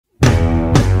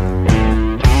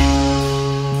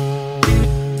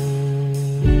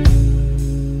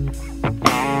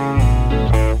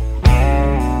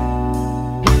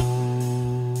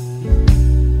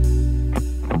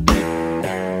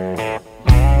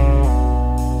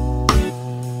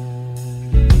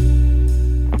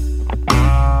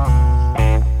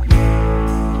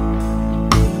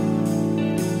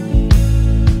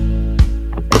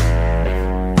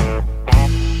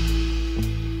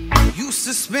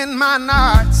spend my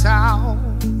nights out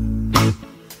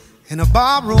in a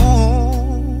bar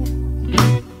room.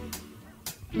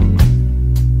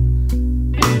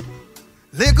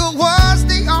 Liquor was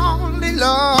the only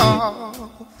love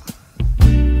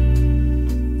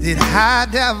that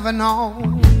I'd ever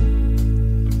known.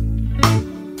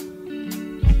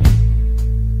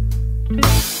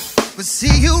 But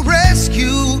see, you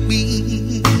rescued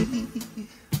me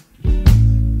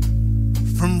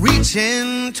from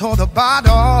reaching toward the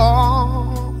bottom,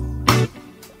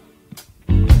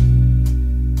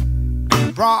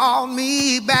 brought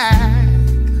me back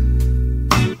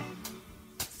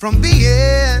from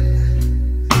being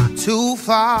too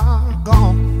far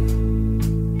gone.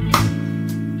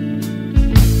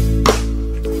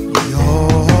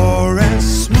 You're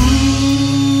as smooth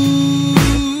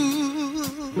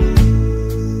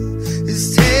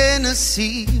as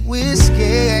Tennessee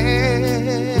whiskey.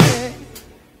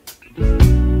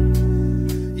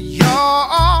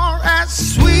 You're as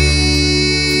sweet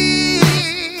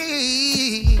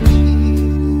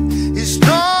as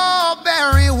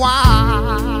strawberry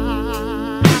wine.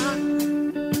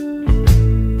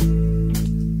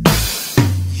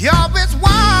 You're as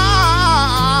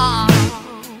warm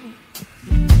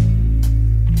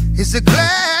as a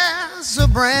glass of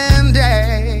brandy.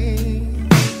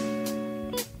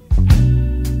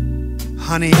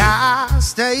 Honey, I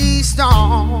stay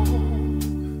strong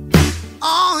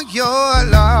on your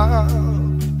love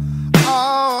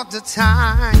all the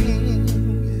time.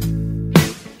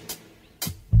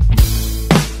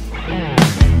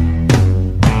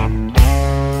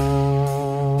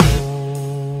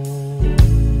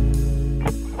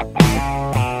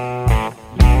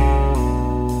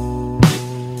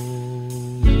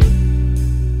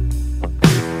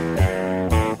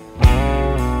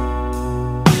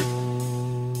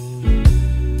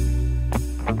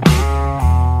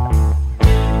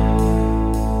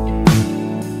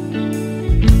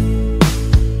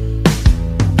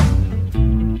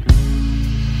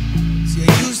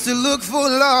 Look for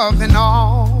love in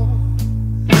all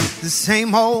the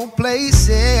same old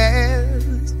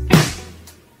places.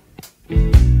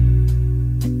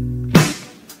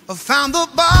 I found the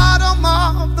bottom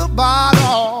of the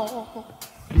bottle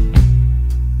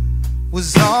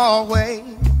was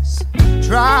always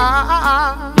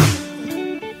dry.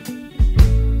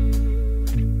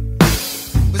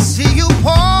 But see, you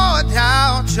poured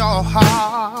out your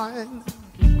heart.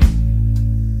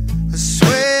 I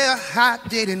swear I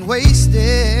didn't waste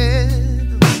it,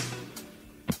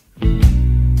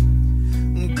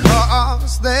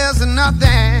 'cause there's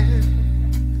nothing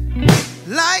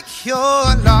like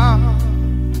your love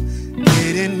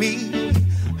getting me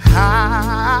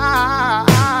high.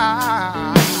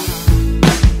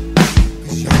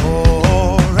 'Cause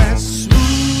you're as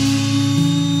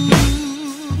smooth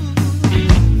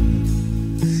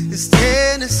as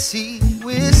Tennessee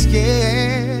whiskey.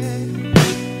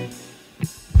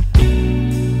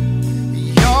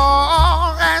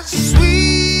 As sweet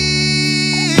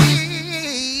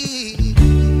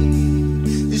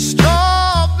as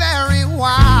strawberry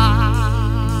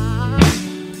wine.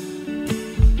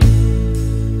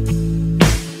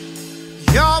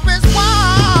 You're as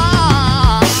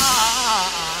warm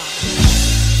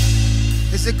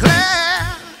as a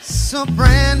glass of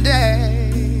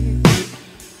brandy.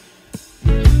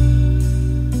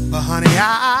 But honey,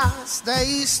 I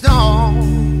stay strong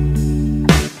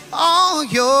on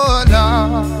your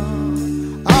love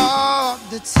all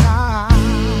the time.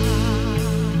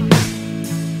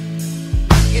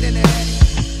 Get in there.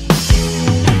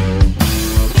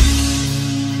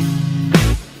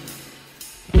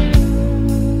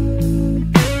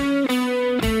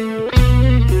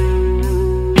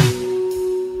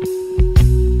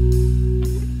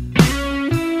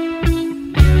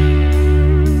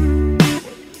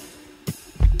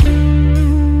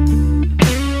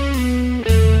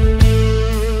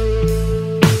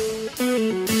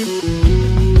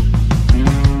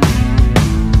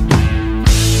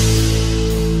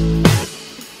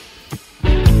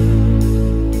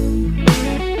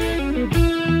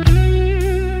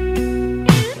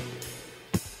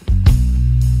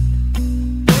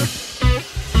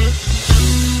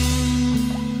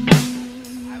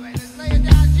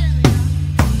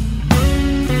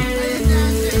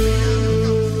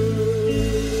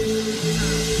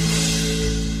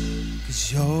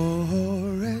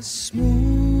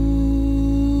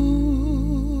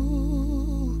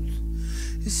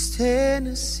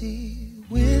 Tennessee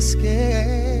whiskey.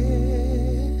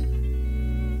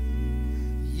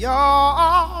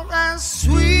 You're as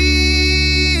sweet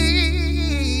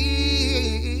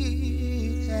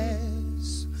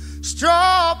as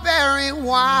strawberry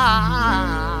wine.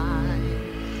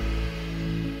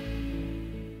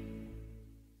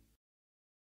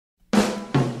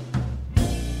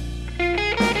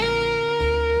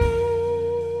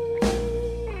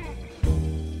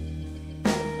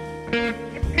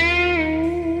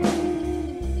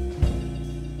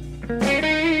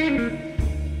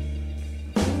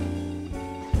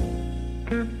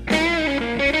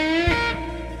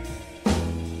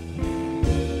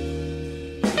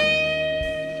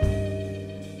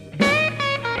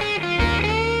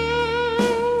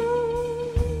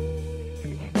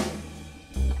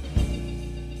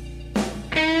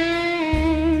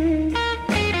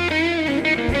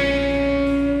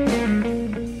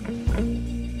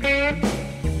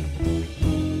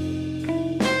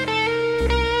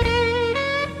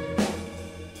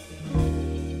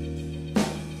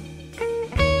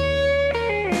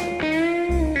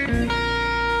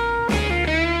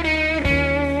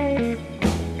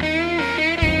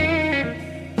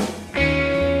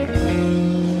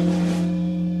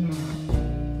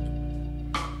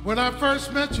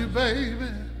 first met you, baby,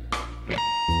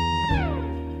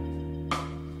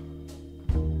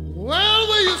 well,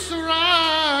 we used to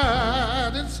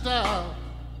ride in style.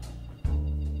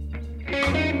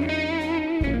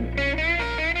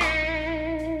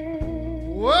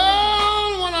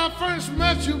 Well, when I first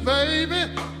met you, baby,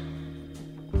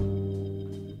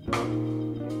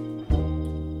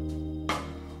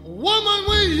 woman,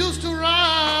 we used to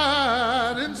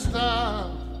ride in style.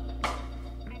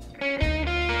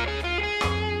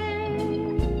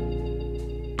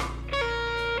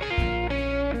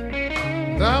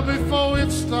 Now before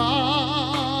it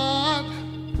start,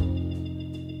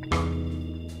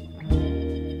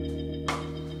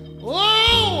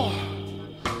 oh,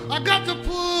 I got to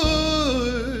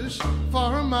push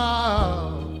for a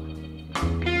mile.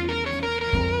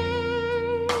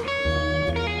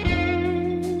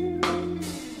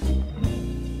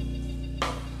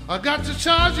 I got to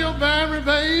charge your battery,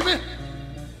 baby,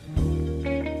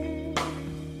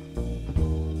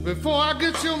 before I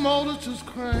get your motor to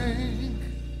crank.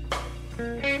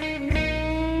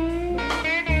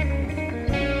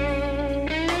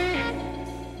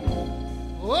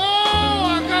 Oh,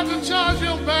 I got to charge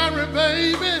your battery,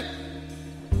 baby.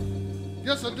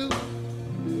 Yes, I do.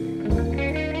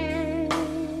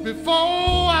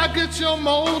 Before I get your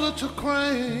motor to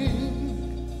crank.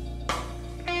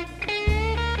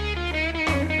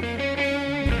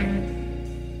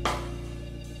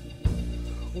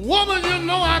 Woman, you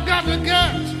know I got to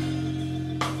get.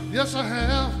 Yes, I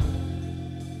have.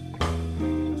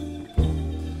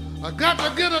 I got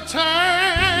to get a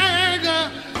tag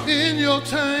in your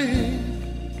tank.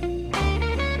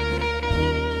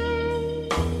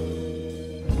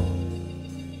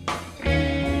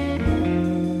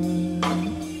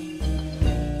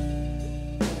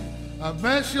 I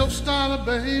met your starter,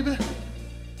 baby,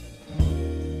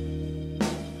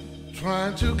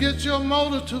 trying to get your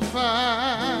motor to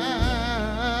fire.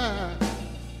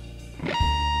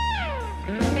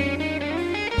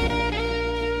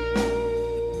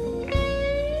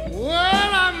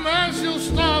 Well, I met your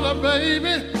starter,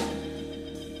 baby,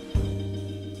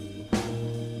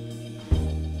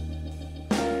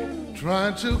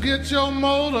 trying to get your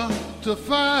motor to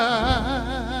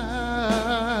fire.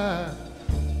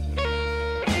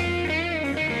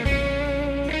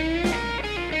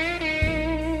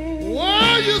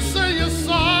 You say you're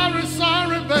sorry,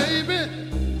 sorry, baby.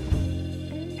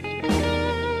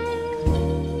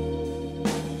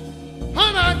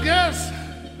 And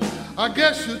I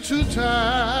guess you're too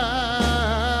tired.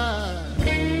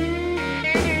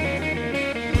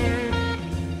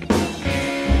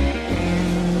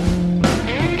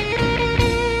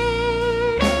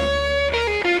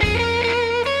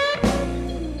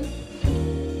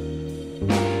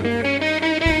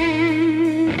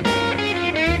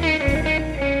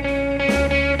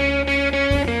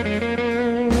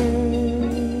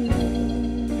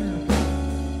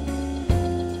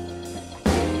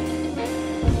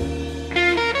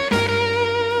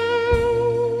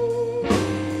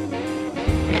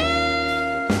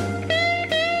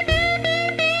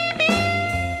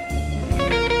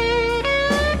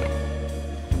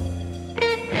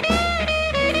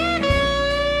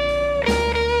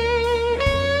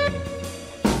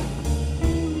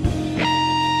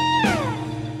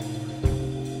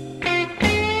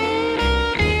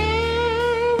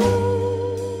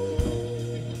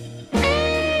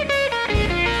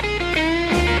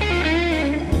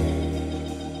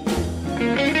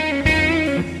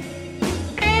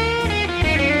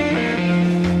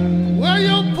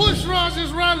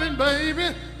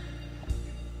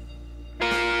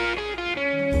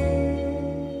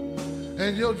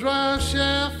 And your drive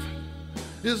shaft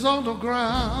is on the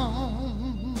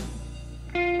ground.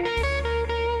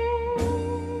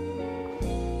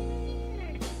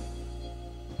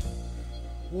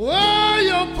 Well,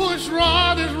 your push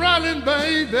rod is rattling,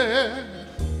 baby,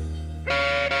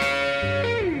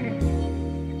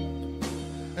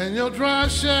 and your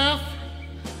drive shaft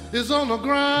is on the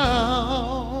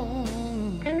ground.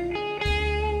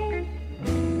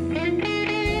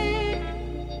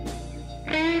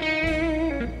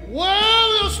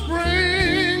 Well, the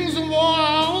springs wore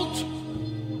out,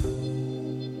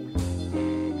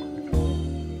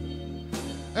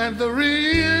 and the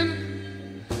rear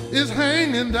is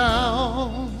hanging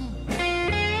down.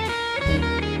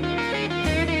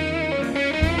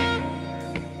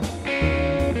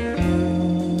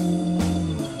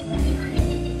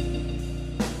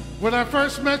 When I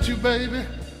first met you, baby,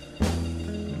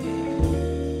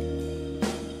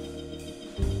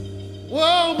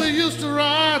 well, we used to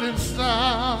ride in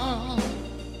style.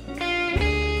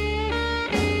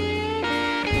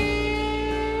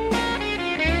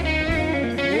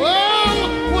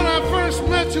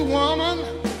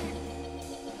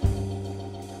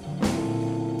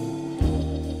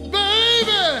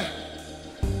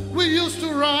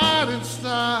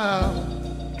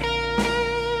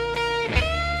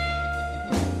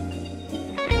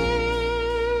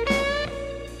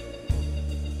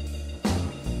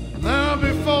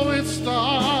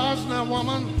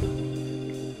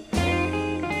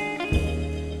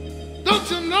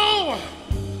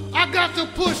 got to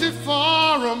push it for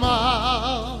a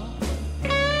mile.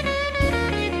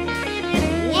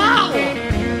 Wow!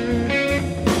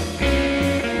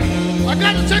 I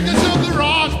got to take it to the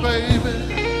garage, baby.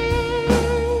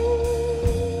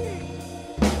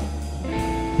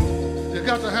 You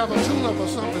got to have a tune-up or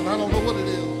something. I don't know what it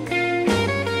is.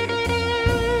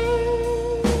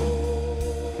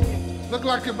 Look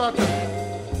like you're about to,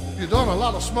 you're doing a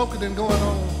lot of smoking and going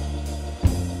on.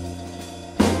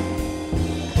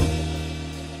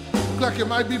 Look like you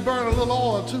might be burning a little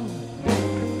oil too.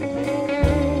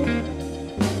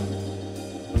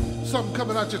 Something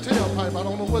coming out your tailpipe, I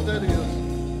don't know what that is.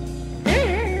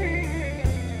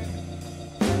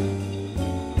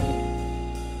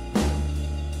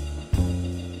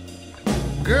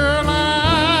 Girl,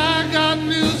 I got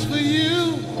news for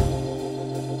you.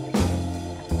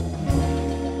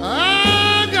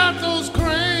 I got those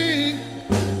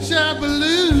Crankshaft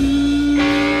blues.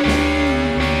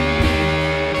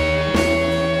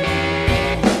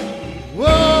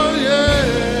 Whoa, yeah.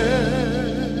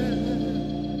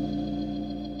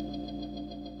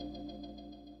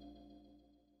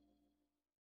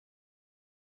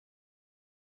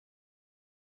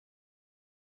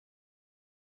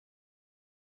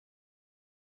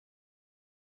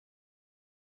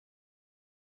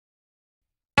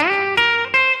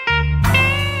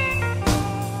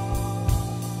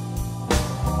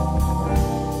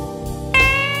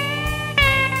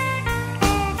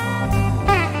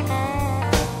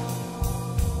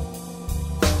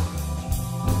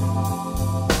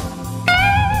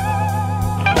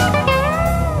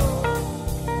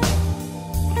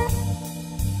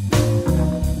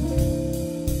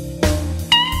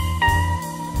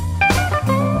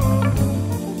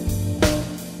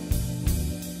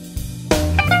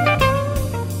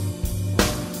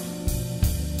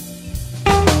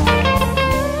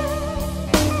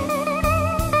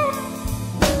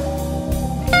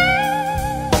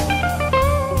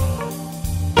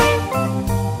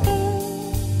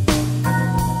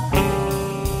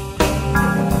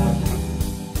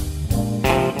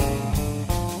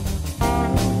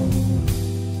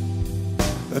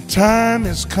 Time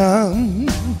has come.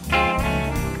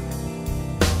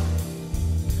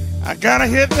 I gotta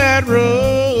hit that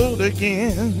road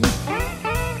again.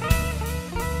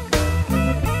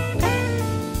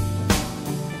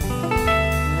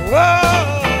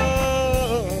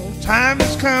 Whoa, time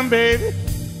has come, baby.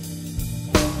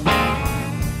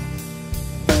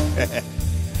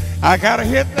 I gotta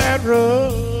hit that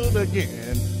road again.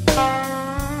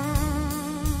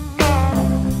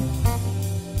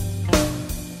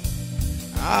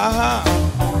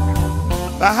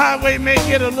 The highway may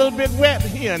get a little bit wet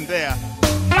here and there,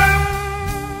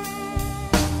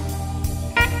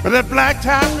 but that black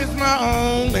top is my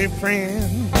only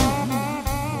friend.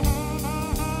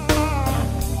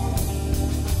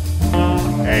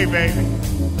 Hey, baby,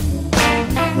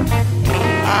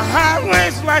 a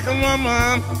highway's like a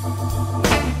woman,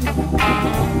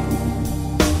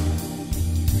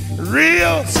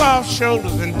 real soft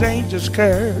shoulders and dangerous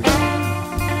curves.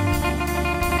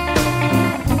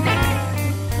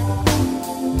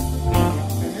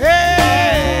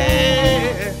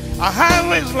 A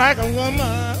highway's like a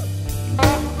woman,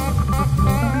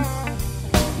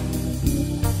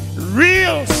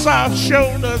 real soft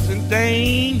shoulders and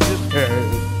dangerous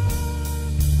curves.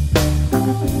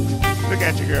 Look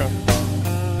at you, girl.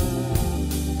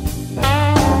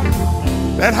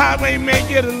 That highway may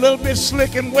get a little bit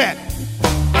slick and wet,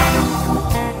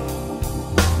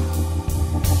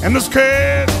 and those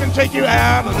curves can take you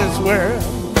out of this world.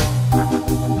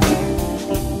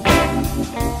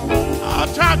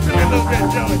 Talk to me a little bit,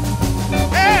 Joey.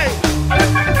 Hey!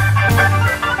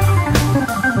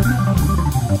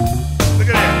 Look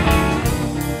at that.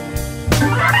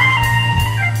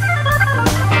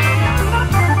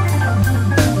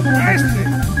 Mercy.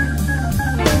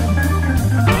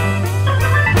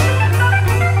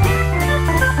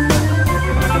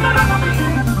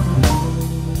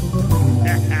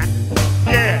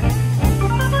 Yeah.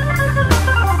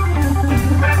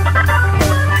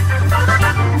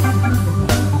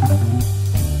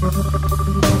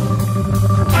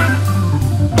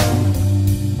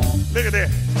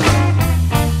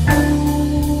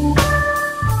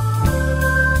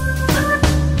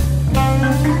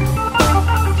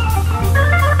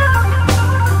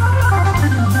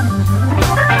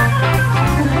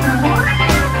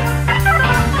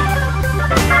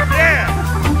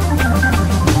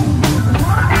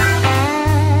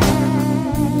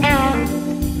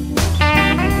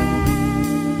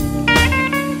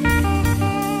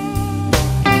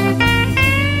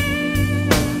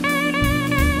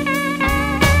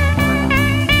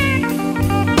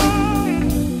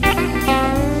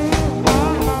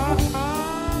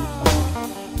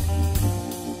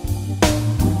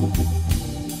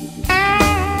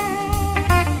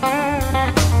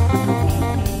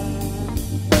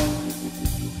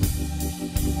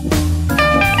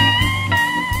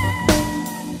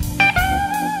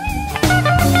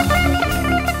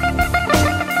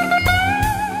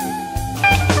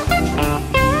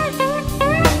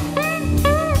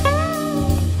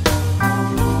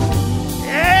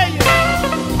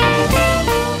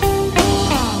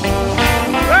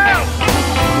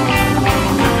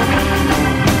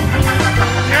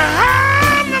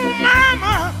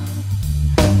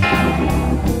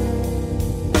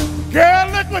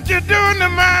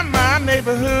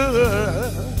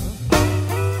 neighborhood.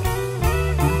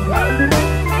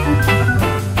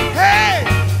 Hey,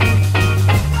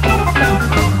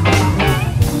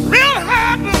 real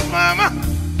happy, mama.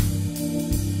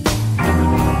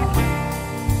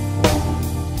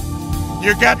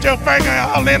 You got your finger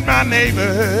all in my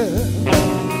neighborhood.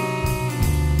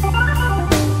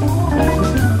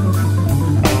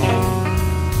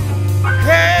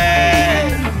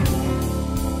 Hey,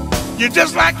 you're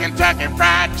just like Kentucky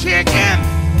Fried Chicken.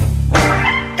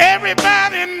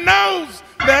 Everybody knows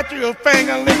that you're a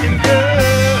finger licking good.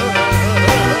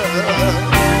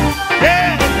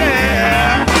 Yeah,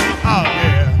 yeah, oh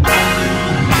yeah.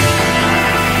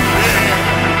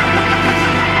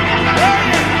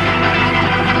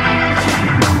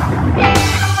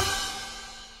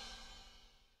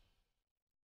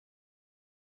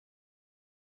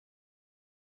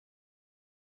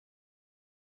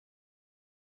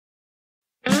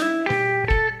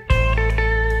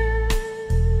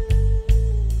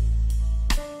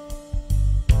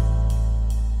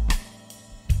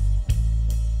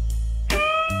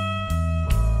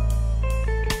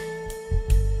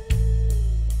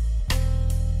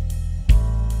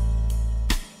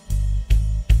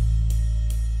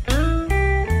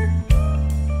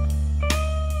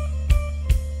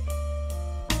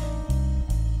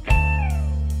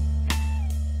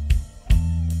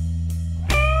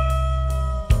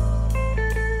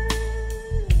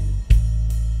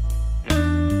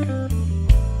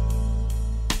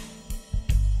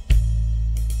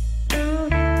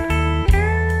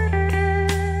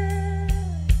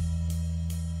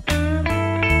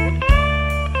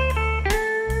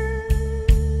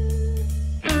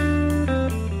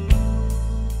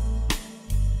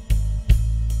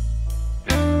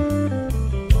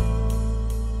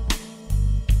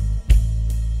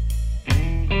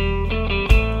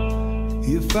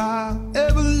 If I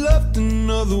ever loved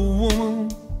another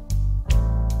woman,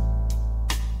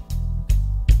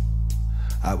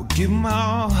 I would give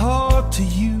my heart to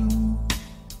you.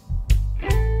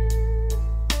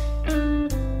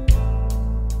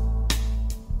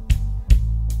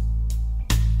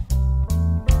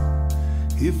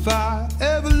 If I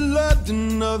ever loved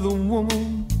another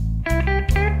woman,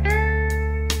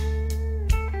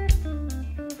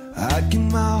 I'd give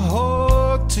my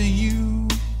heart to you.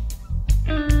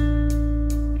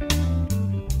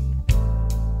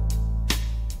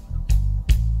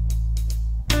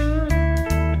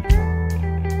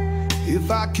 If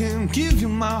I can give you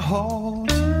my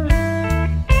heart,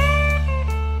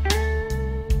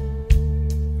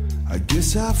 I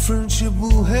guess our friendship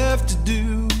will have to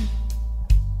do.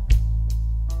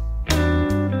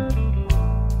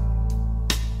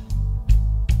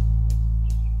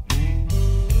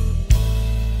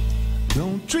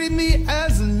 Don't treat me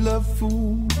as a love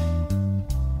fool,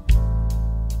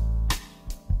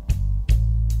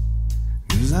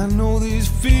 'cause I know these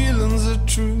feelings are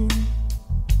true.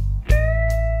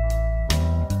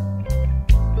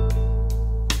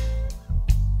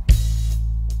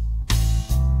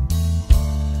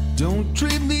 Don't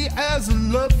treat me as a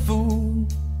love fool,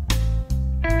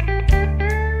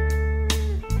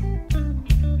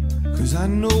 'cause I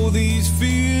know these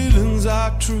feelings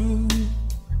are true.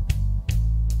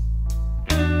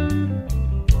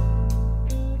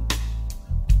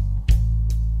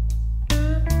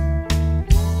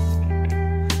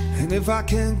 And if I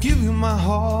can't give you my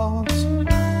heart,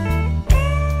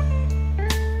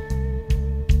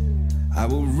 I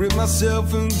will rip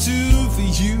myself in two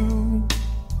for you.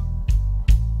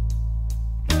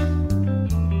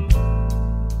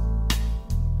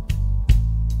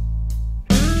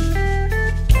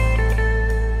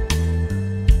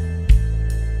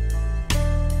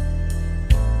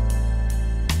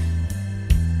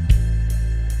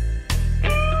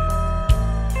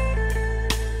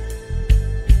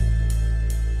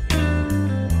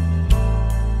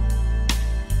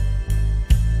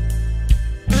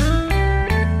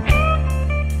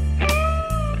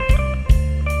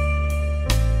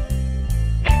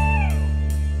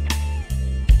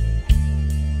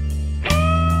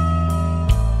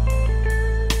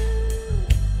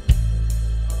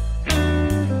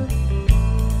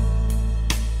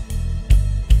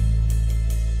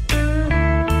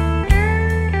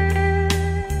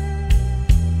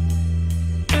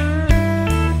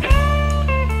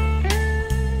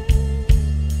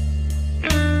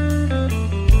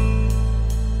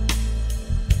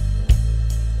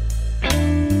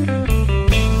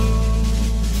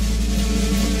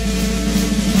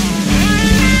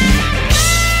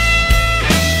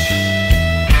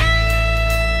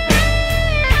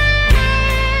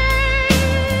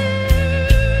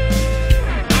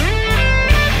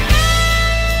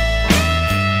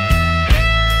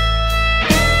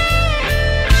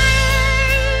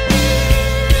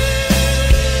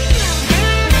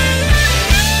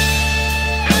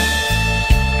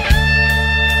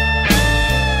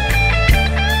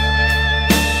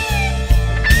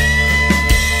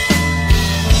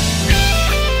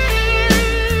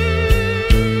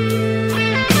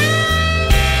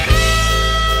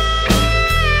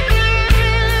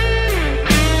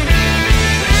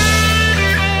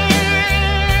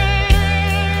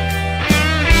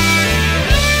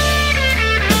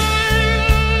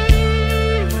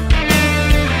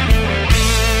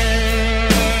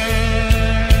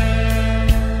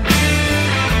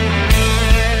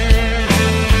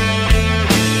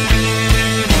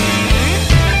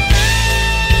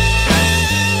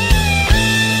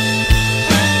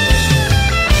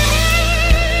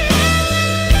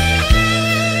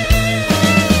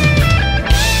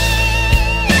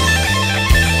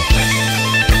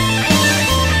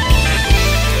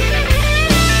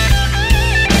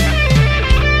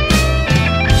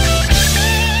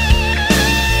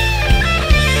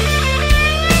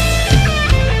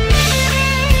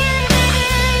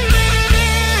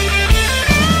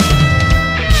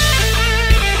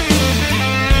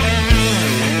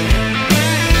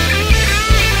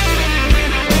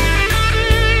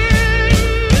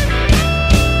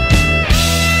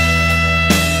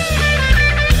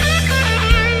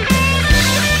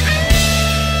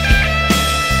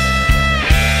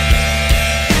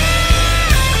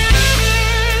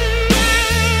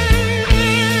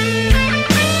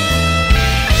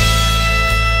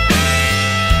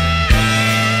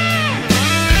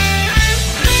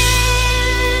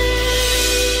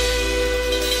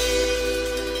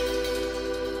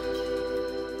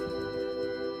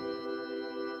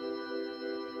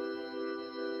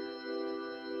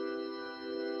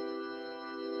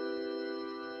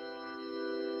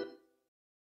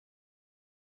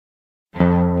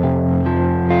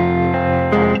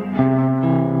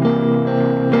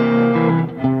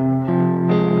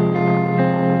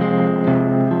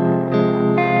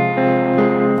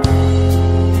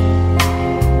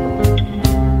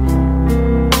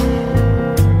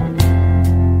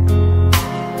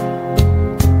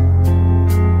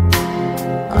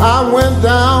 I went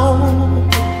down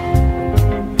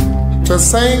to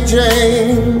St.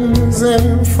 James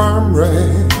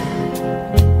Infirmary,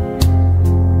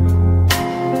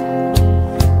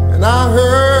 and I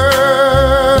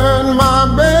heard my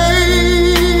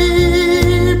baby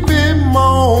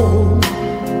moan,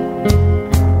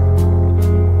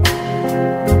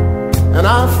 and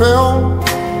I felt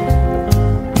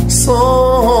so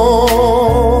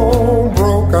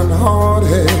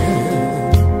broken-hearted.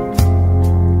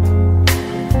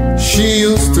 She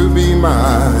used to be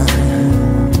my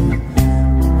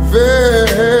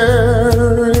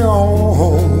very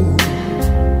own.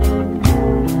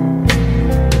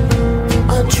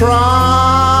 I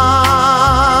tried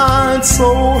so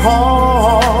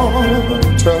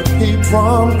hard to keep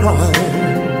from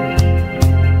crying,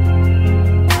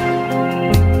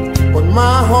 but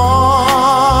my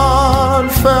heart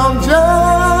felt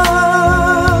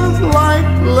just like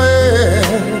lead.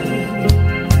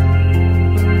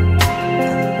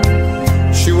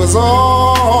 She was all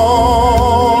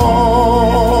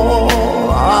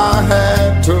I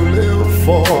had to live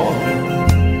for.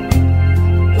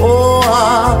 Oh,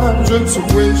 I just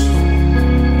wish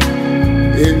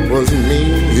it was me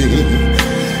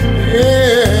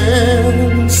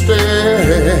instead.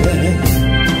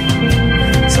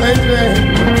 Say that.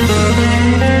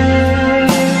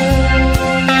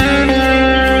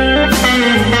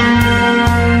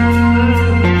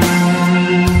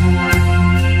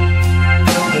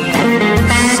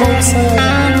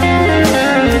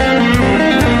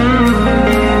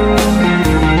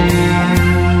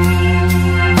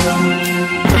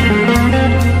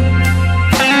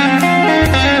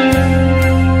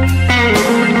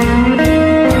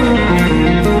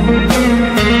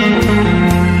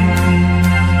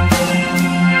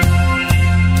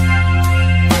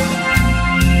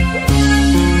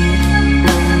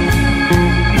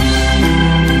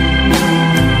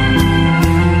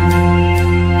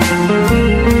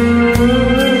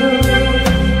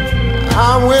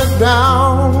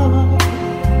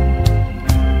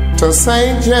 To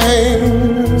St.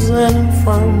 James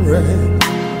Infirmary,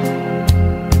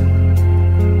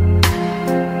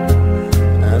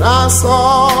 and I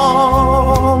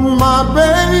saw my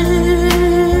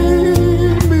baby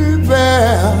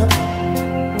there,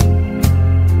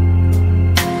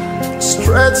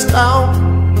 stretched out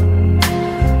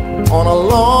on a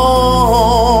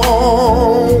long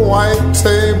white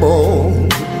table,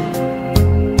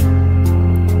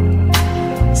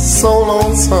 so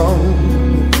lonesome,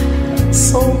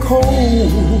 so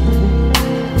cold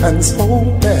and so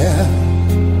bare.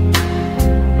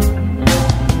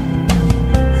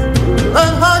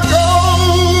 Let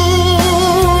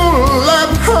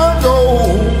her go,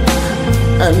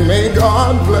 and may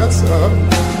God bless her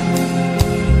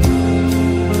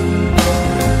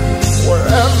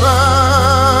wherever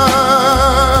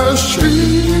she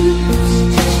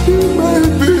may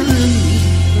be.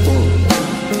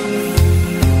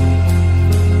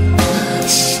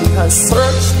 I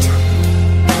searched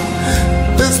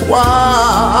this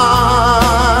wide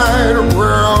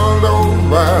world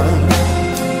over,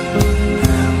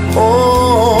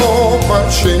 oh, but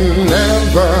she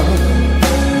never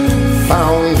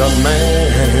found a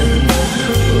man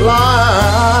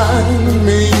like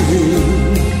me.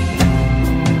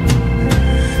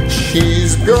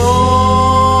 She's gone,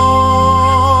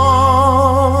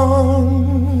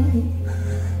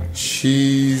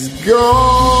 she's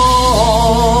gone.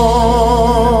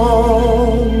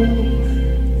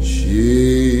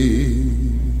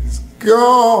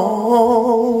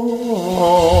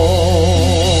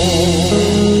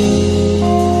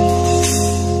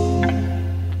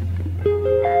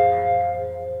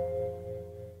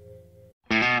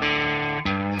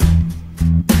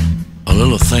 A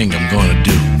little thing I'm gonna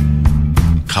do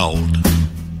called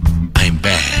I'm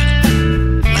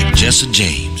Bad, like Jesse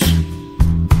James.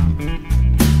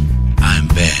 I'm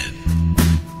bad.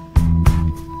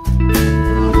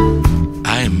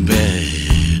 I'm bad.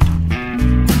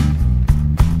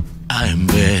 I'm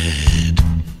bad,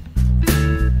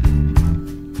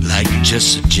 like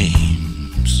Jesse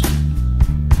James.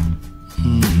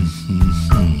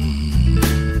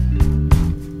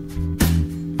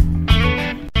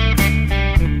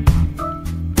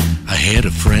 I had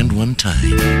a friend one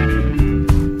time,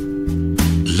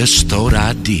 let's thought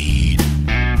I did.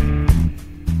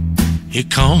 He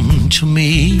come to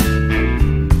me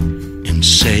and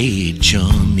say,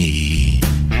 Johnny.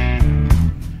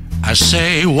 I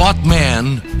say, what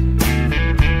man?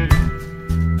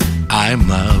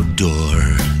 I'm outdoor.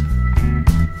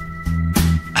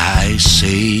 I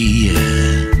say,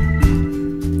 yeah.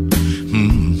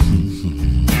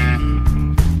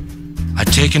 I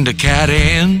taking the cat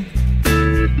in,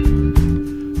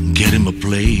 get him a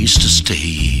place to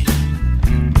stay.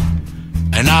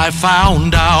 And I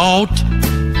found out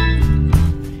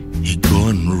he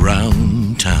going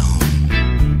around town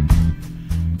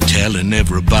telling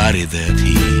everybody that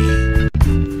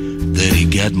he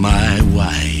got my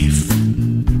wife.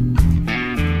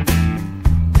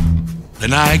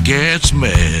 Then I gets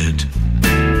mad.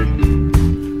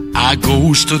 I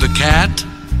goes to the cat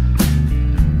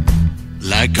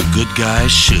like a good guy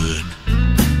should.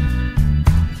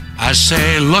 I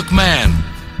say, look man,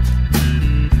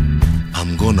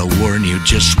 I'm gonna warn you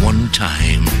just one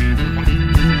time.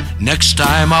 Next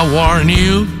time I warn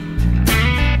you,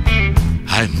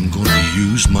 I'm gonna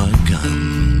use my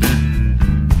gun.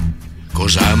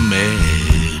 'Cause I'm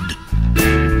mad.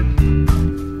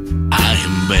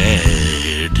 I'm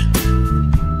bad.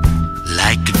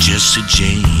 Like Jesse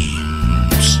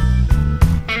James.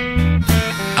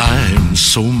 I'm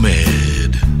so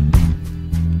mad.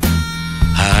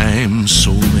 I'm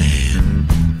so mad.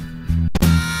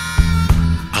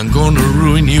 I'm gonna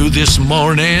ruin you this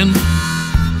morning.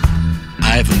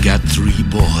 I've got 3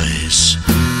 boys.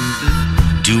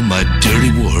 Do my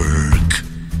dirty work.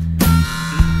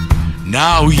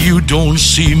 Now you don't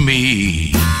see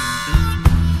me.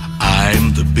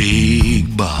 I'm the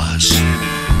big boss.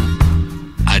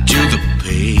 I do the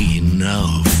pay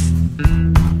enough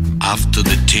after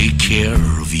they take care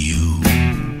of you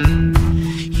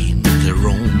in their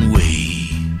own way.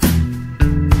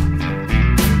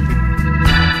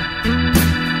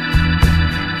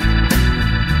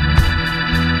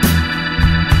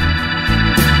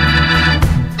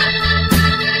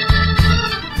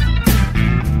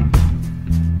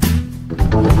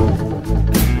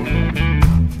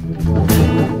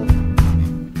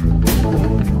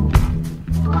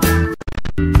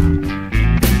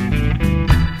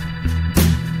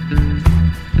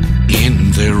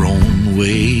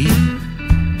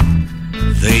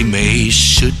 They may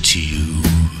shoot you,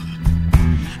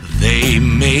 they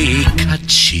may cut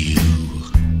you,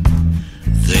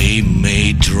 they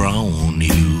may drown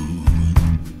you.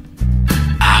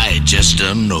 I just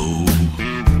don't know.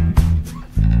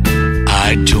 I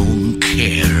don't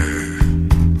care,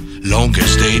 long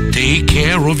as they take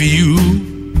care of you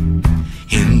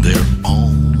in their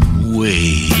own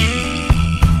way.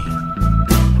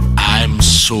 I'm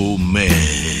so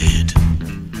mad.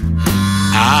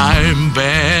 I'm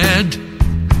bad.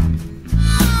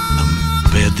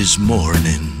 I'm bad this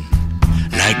morning,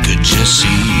 like a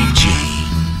Jesse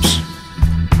James.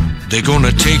 They're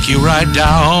gonna take you right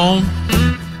down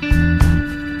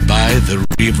by the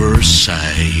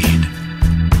riverside.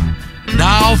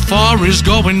 Now 4 is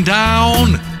going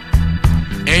down,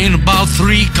 ain't about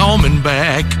 3 coming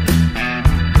back.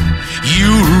 You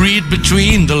read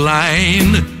between the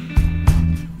line,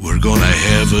 we're gonna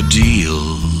have a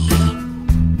deal.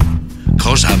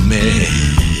 'Cause I'm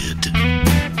mad.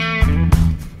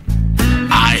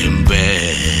 I am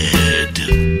bad,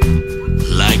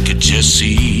 like a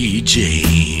Jesse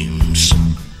James.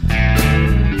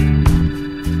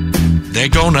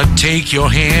 They're gonna take your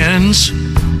hands,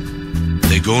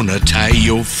 they're gonna tie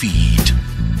your feet,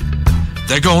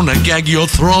 they're gonna gag your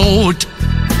throat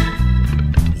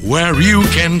where you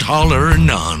can't holler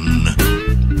none,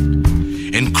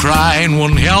 and crying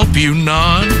won't help you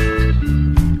none.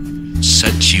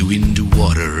 Set you in the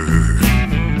water.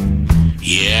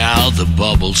 Yeah, the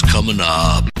bubble's coming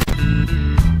up.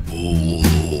 Oh,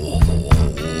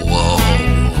 oh.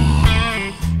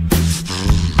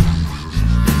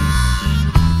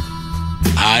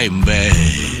 I'm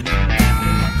bad.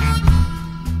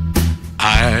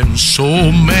 I'm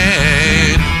so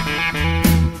mad.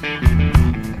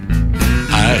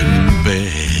 I'm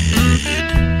bad,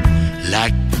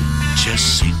 like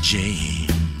Jesse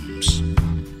James.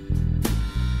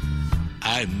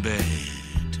 I'm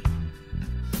bad.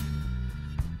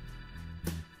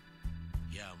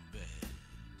 Yeah, I'm bad.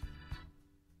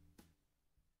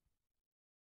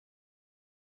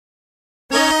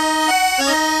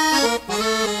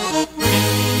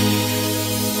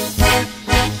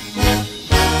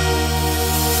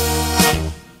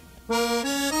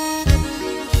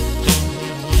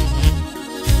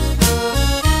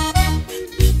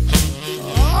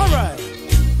 All right.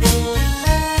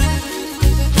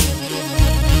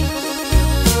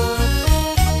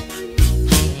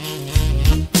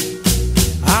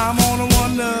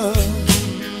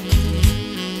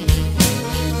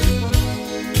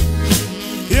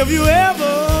 If you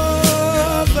ever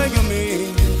think of me,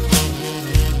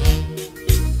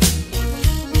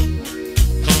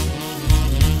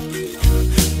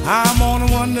 I'm gonna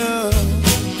wonder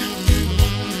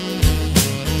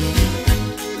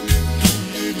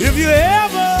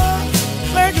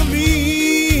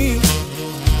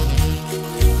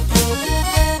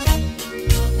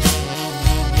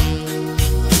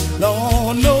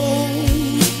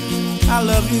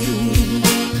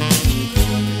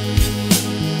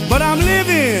but I'm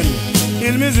living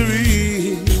in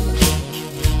misery.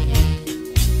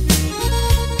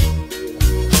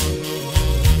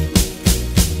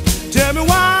 Tell me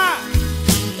why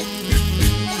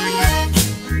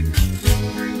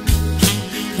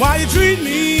you treat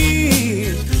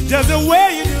me just the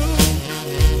way you do.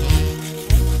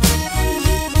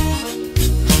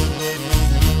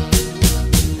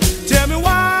 Tell me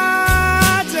why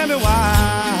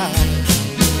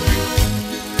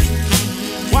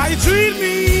you treat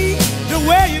me the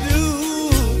way you do.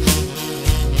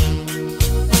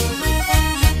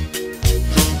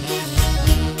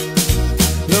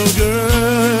 Little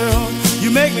girl, you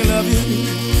make me love you.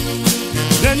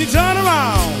 Then you turn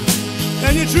around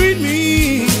and you treat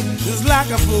me just like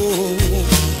a fool.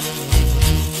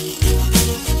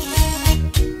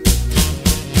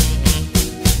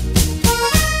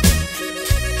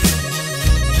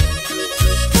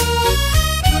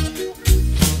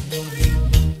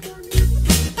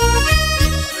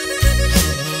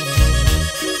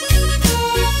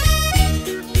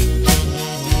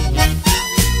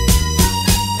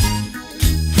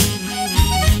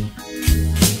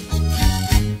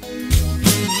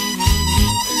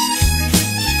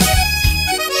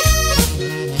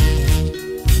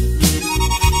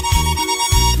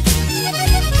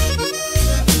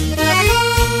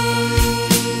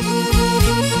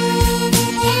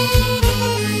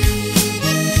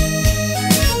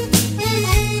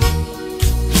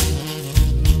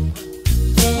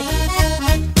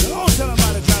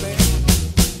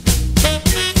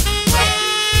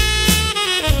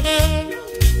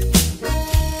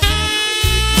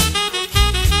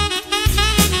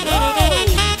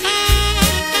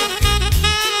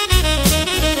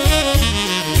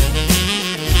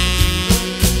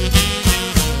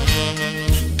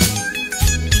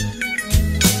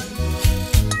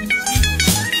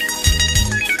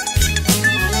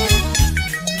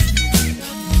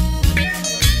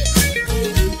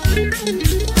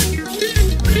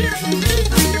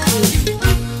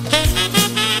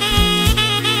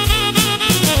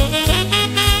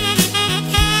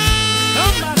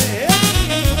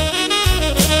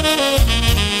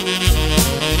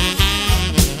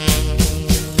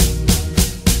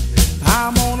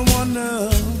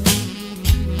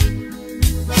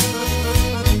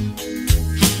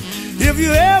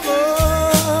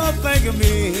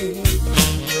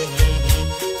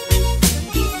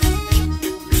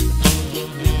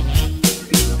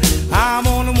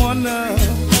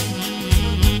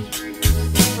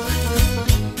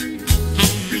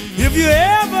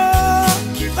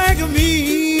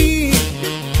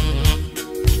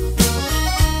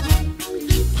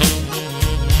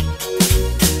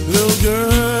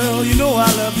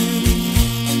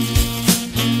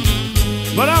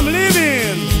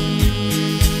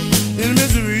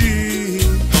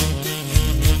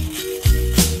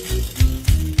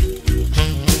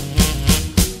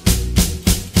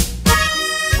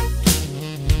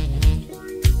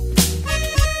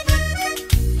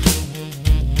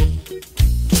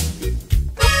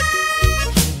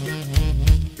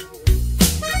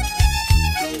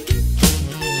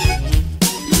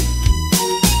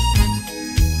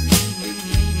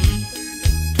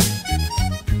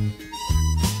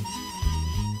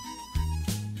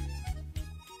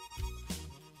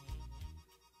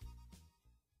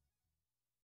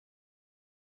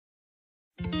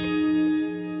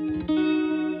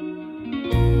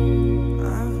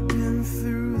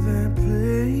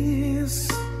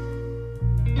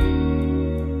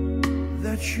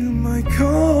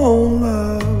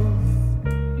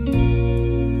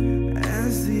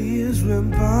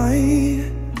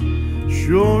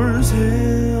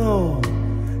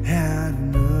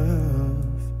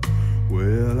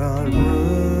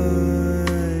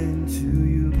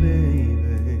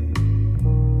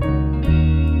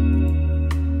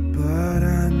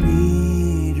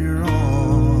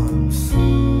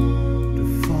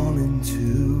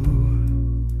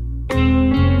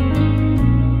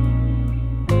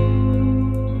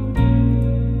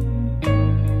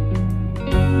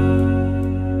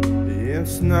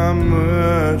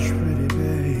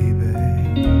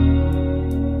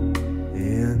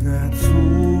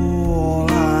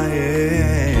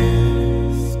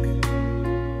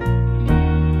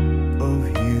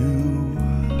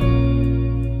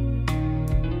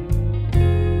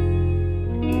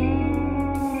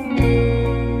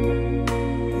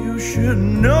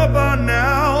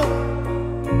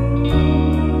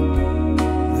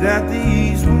 That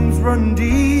these wounds run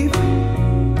deep,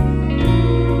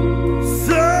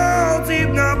 so deep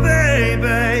now,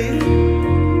 baby.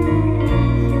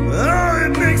 Oh, it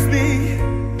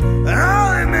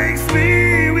makes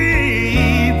me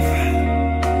weep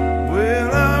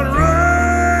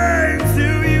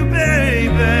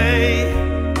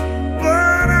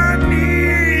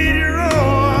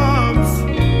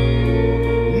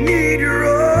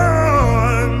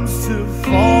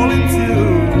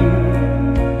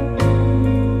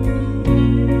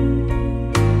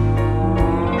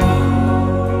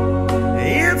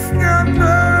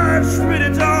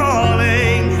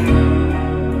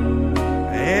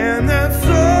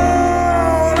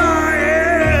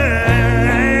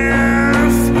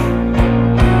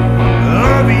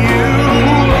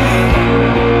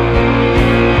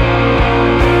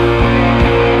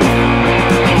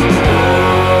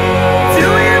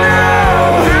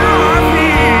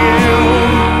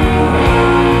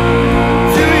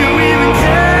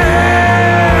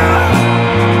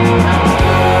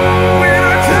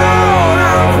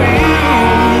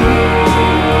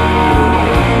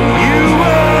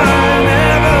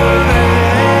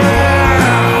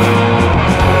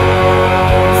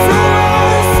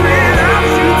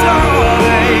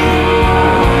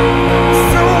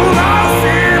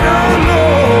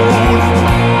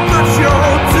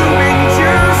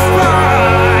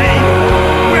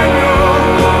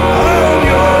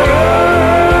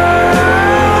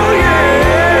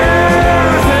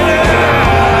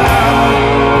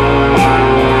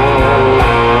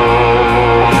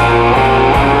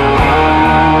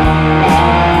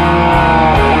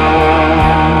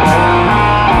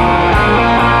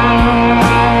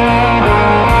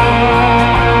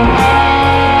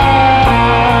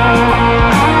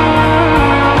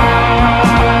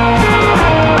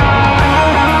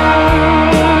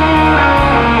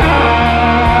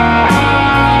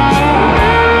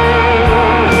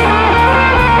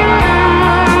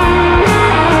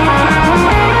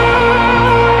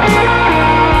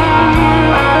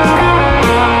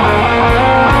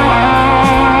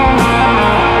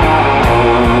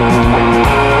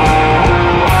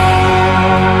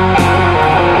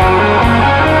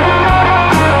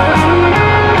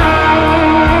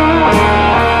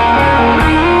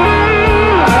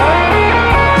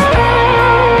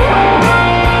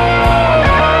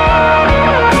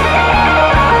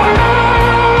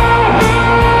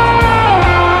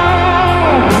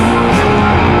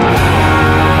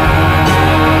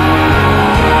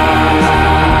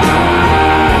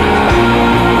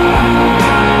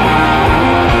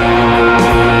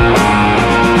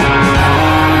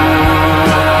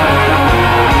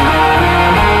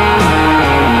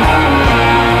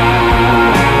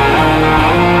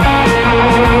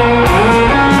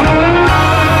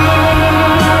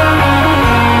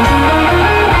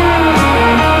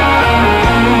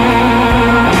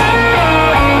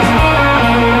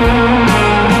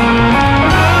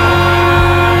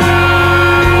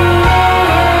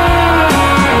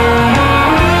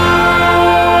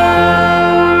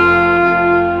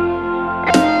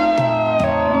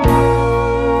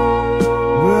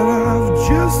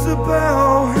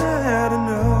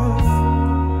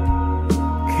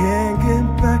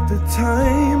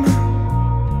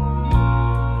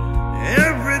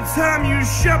time you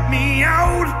shut me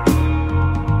out,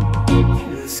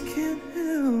 just can't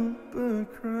help but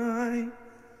cry.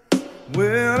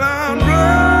 Well, I'm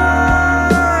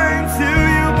right to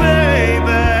you,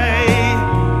 baby,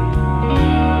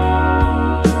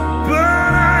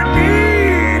 but I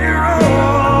need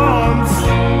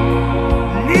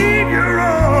your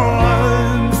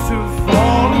arms to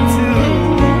fall into.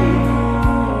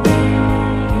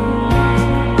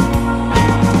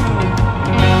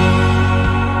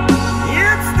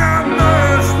 It's not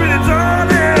much, pretty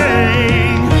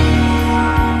darling,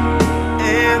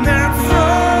 and that's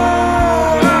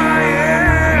all I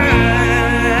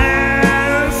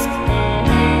ask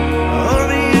of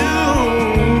you.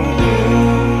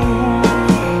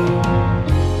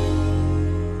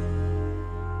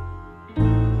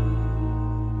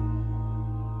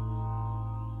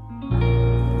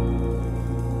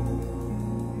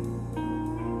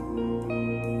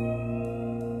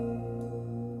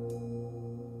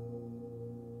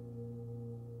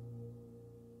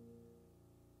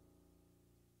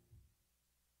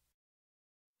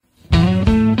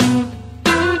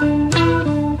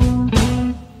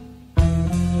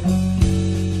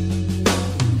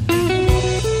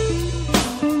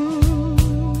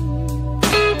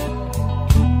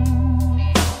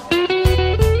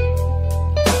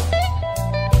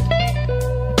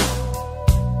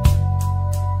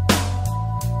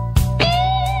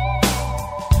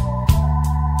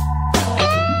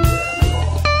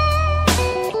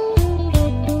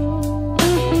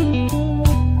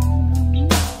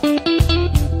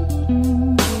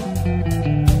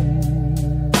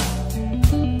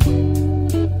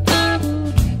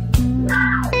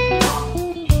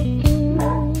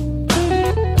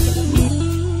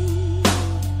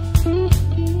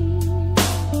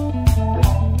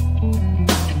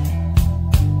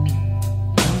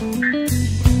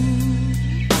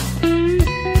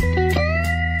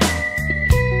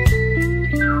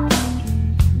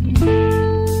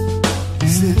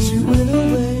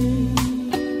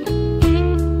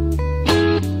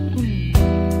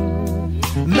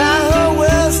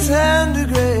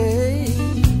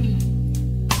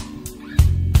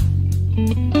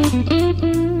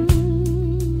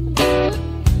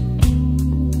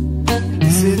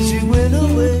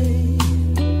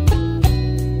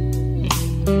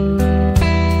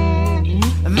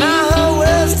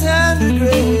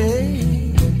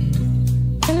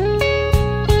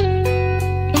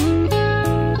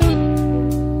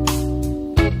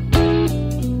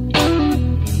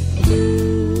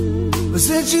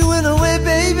 Since you went away,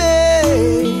 baby,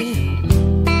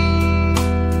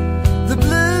 the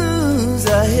blues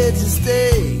are here to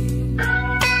stay.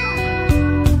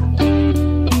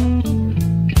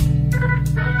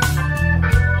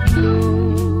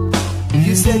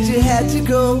 You said you had to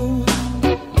go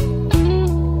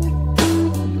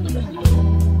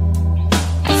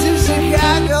to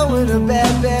Chicago in a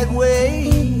bad, bad way.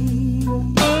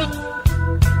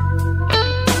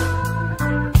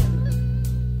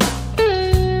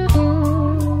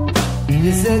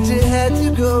 You said you had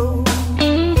to go.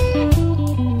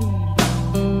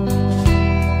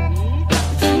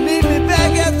 To meet me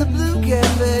back at the Blue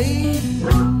Cafe.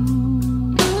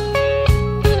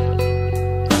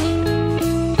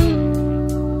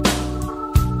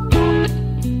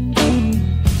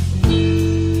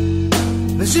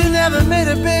 But you never made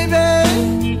it, baby.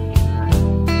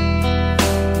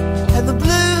 And the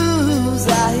blues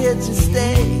are here to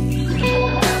stay.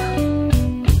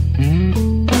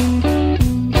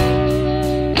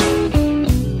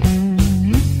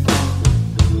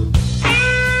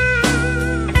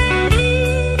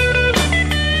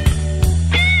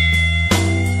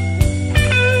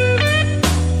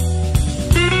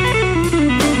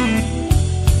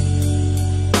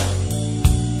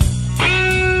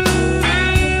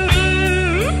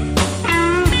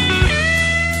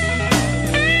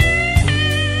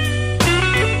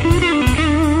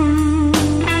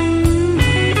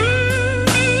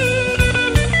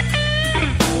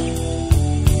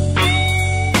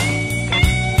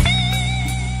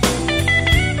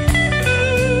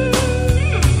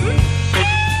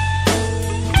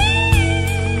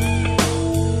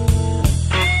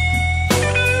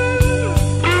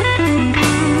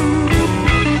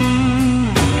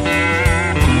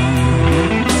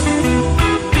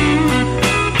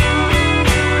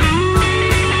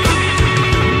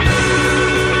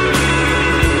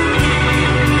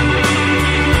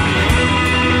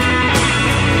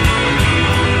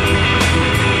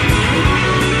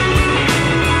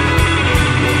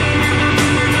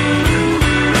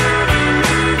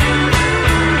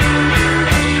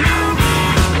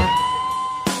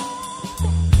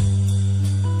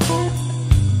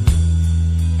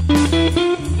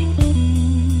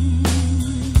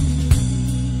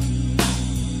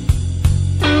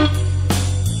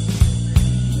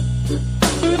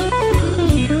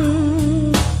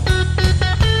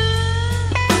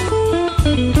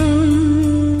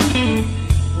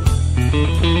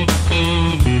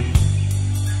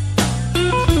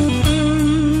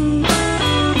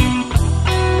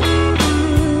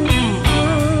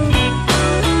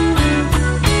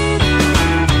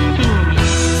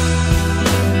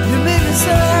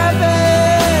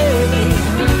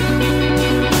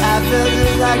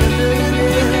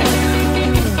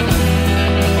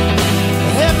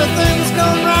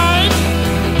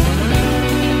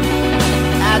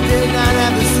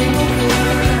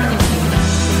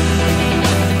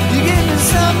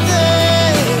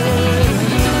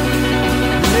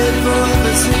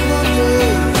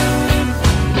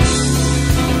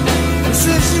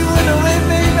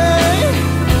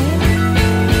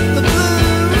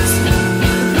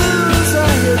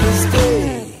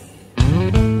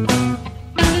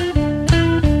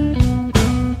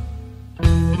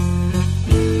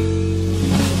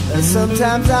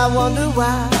 Sometimes I wonder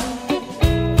why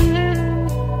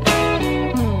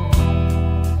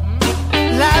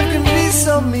life can be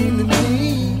so mean to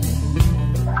me.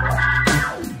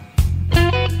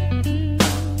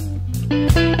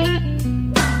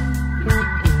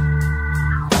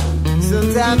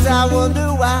 Sometimes I wonder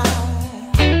why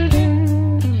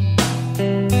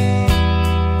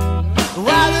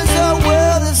this whole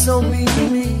world is so mean to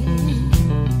me.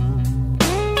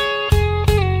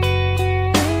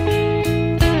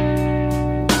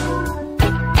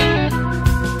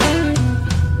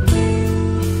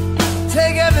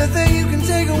 Take everything you can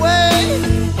take away,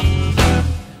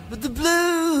 but the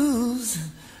blues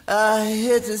are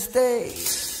here to stay.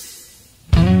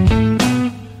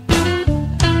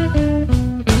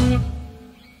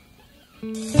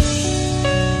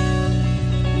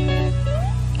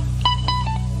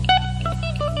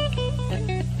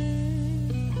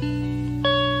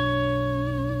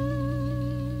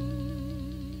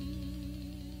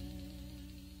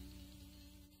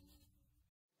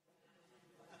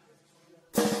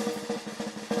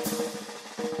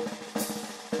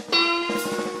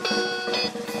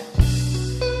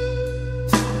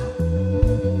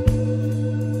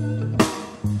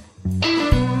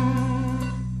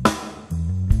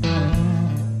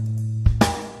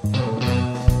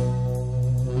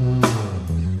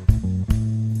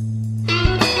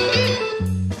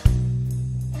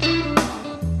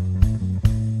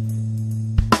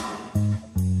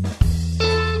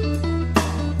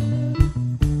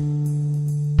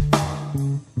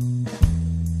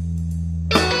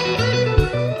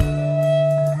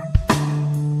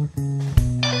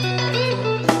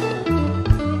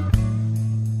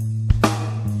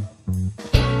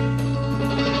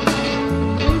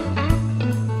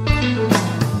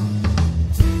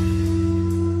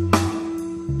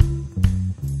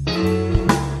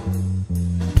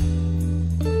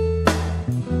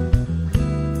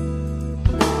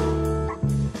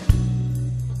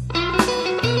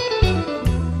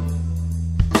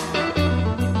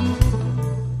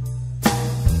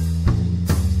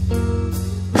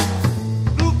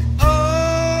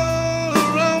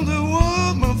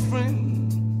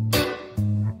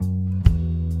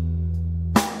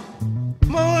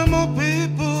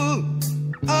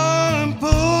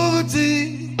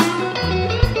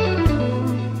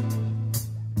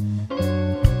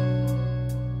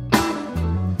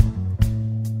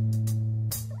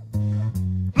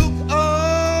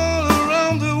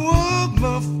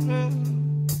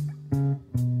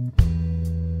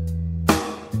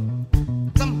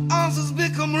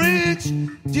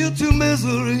 Due to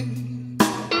misery,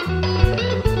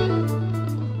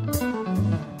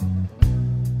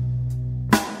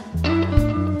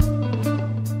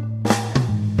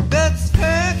 that's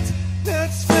fact,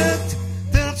 that's fact,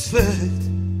 that's fact.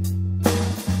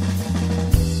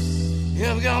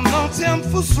 You've got no time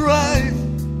for strife.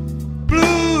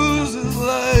 Blues is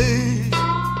life.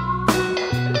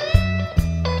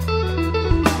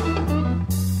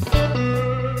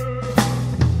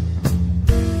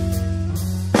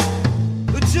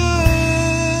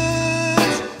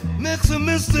 A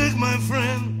mistake, my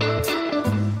friend.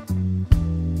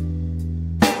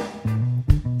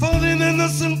 14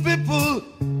 innocent people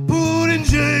put in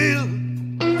jail.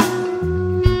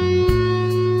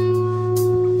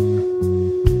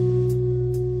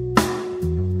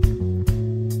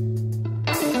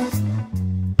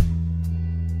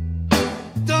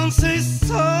 Don't say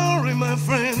sorry, my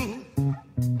friend.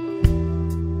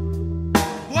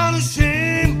 What a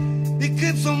shame, he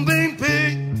keeps on being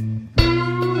paid.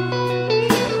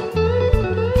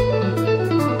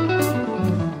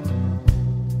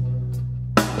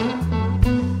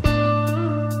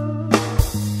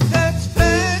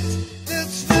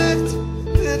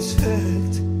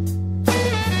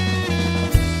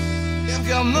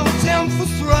 No time for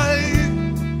strife.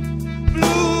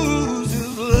 Blues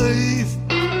is life.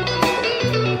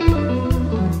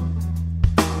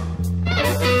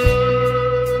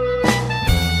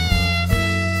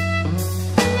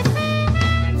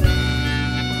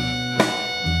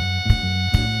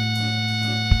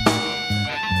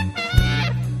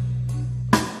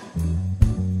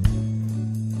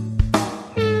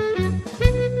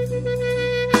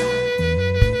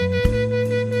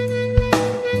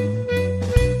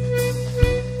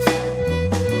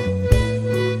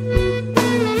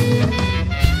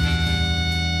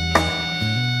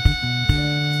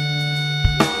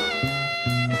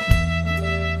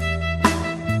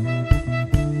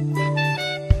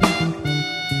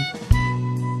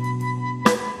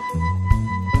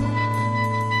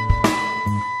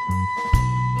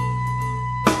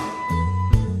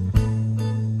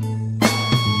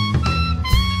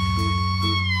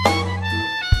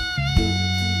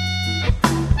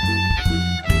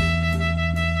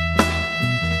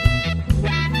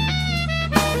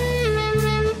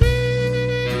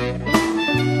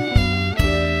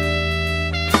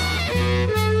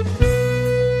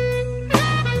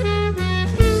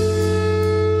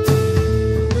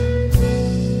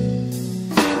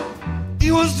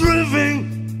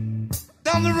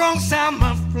 on the wrong side,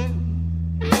 my friend.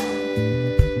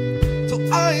 So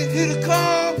I ain't here to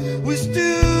call, we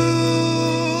still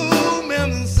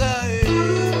men inside.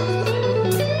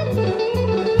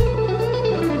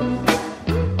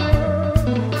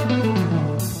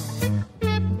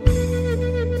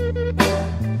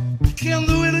 Can't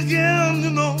do it again,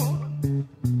 you know.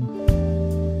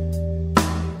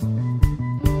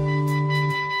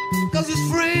 Cause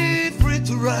it's free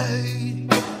to ride.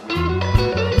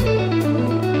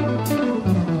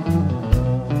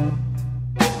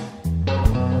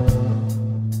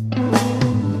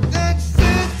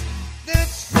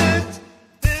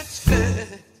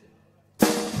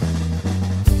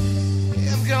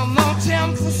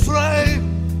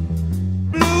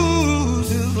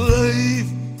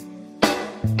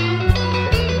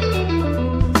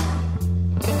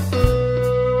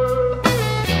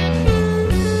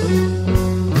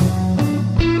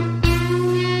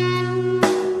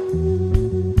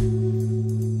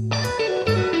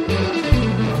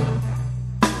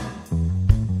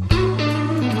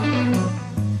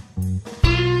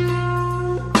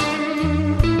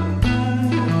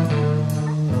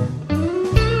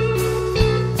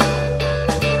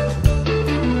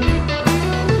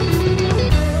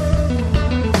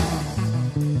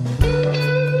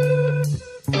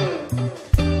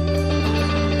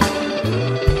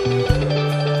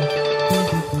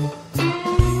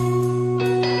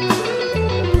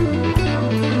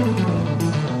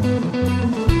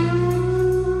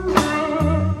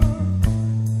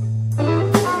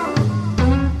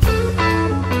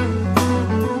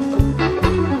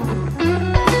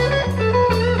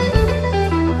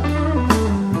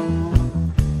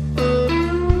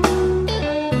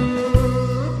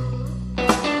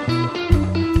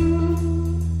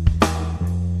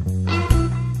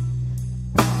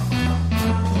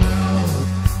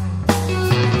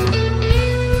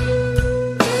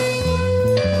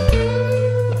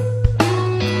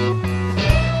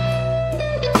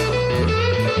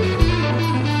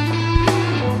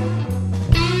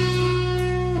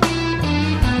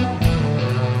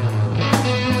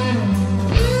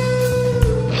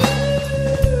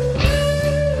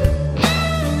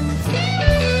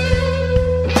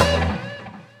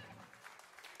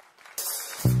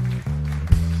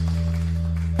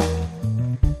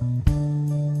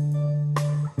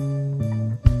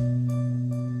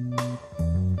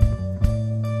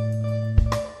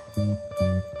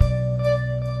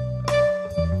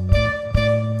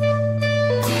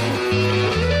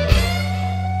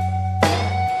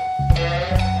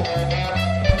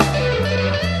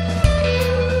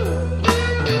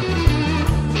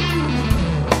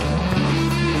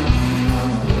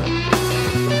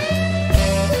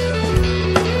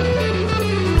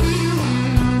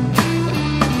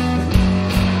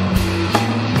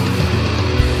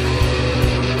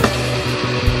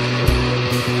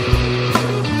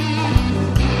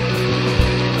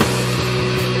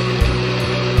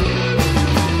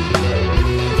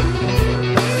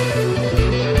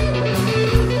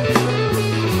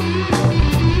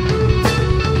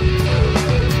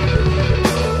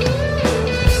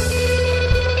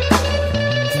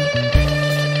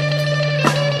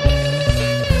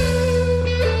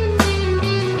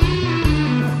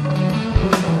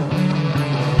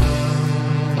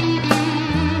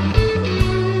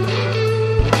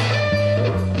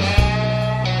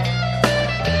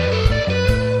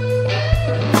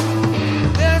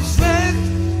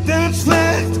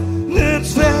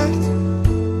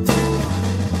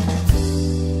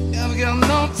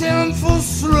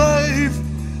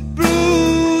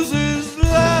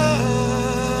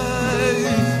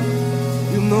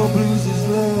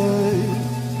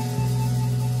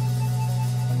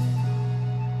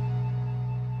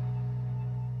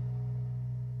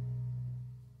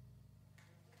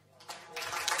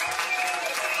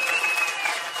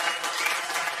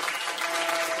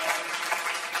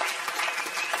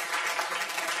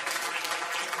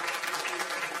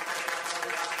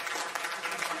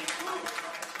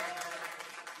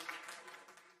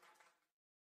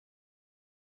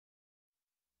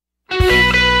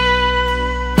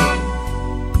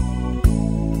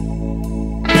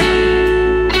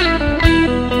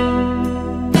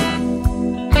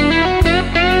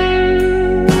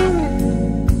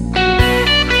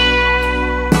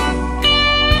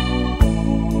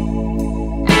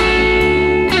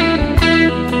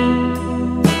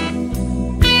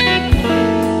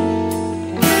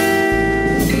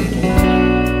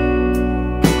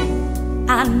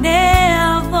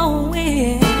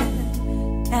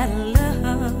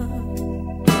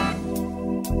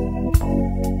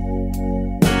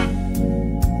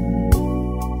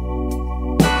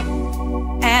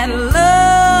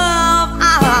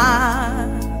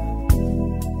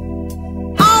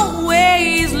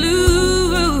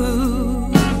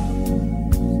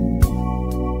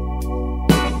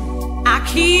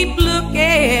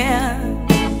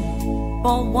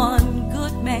 for one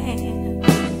good man.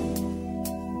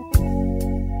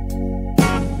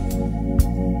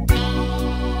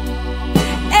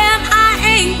 And I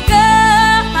ain't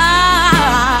got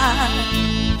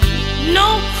no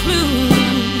clue.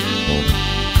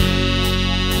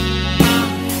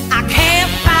 I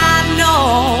can't find no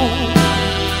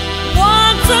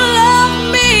one to love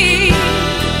me.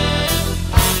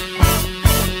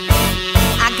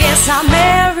 I guess I'm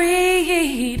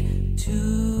married to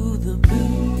the blues.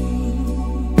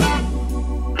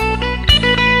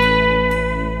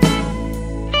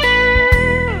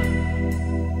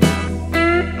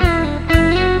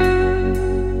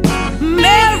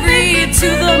 Married to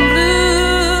the blues.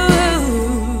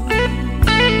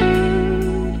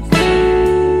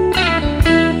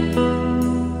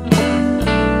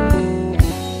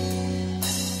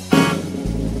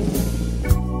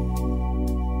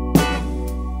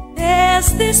 There's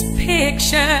this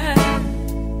picture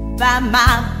by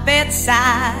my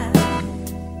bedside.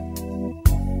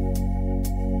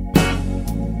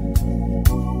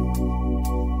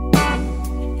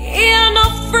 In a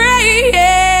frame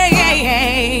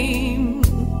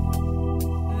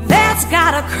that's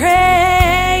got a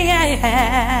crack.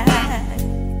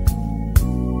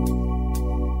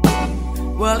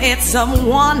 Well, it's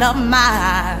one of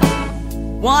my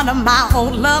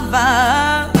old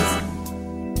lovers.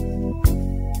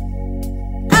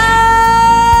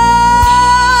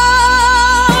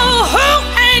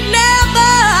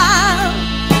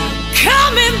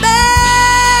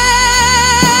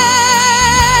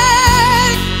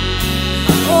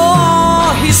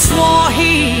 Swore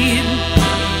he'd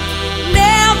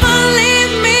never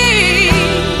leave me,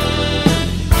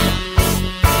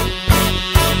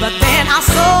 but then I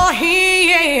saw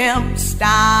him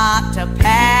start to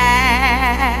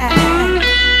pack.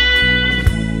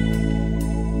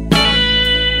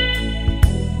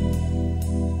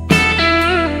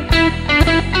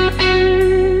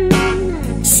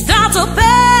 Start to pack.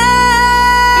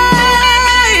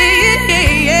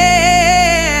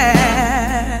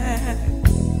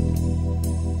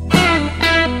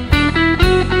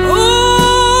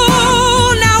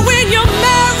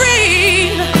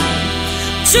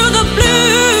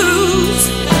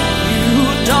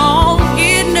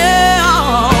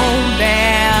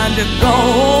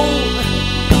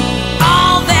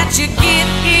 All that you get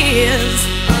is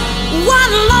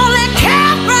one lonely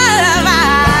cab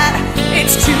ride.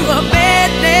 It's to a bed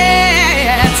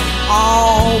that's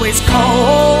always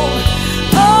cold.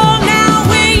 Oh, now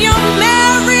when you're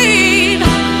married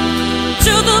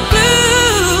to the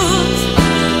blues,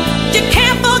 you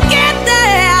can't forget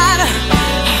that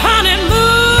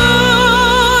honeymoon,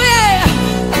 yeah.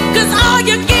 'Cause all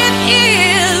you get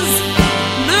is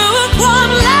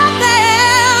lukewarm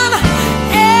loving,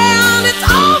 and it's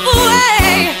over way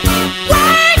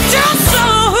too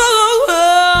soon.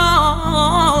 Oh,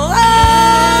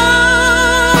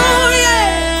 yeah.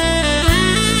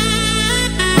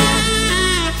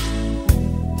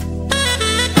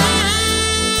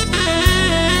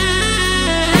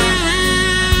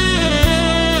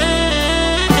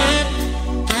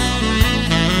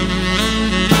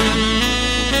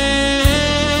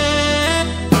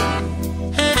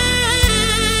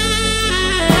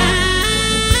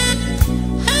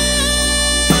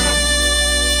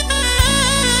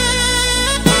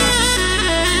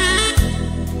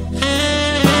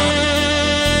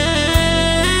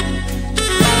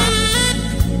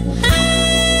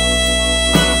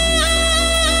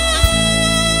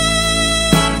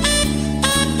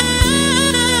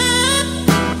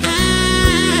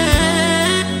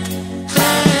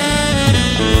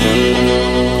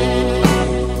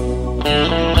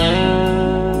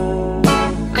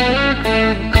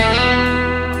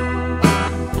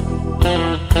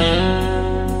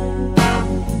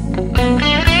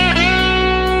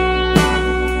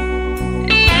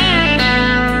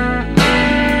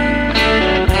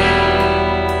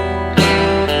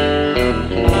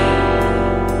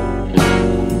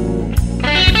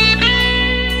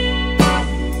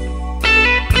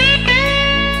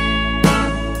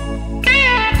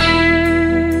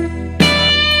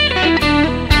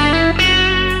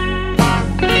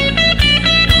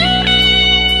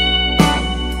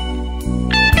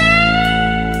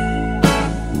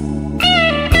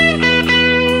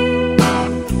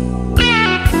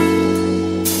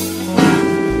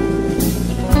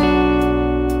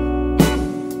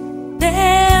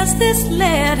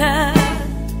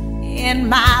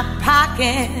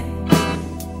 pocket.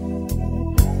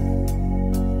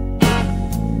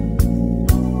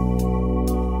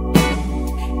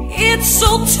 It's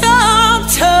so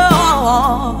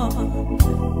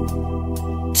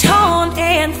torn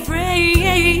and frayed.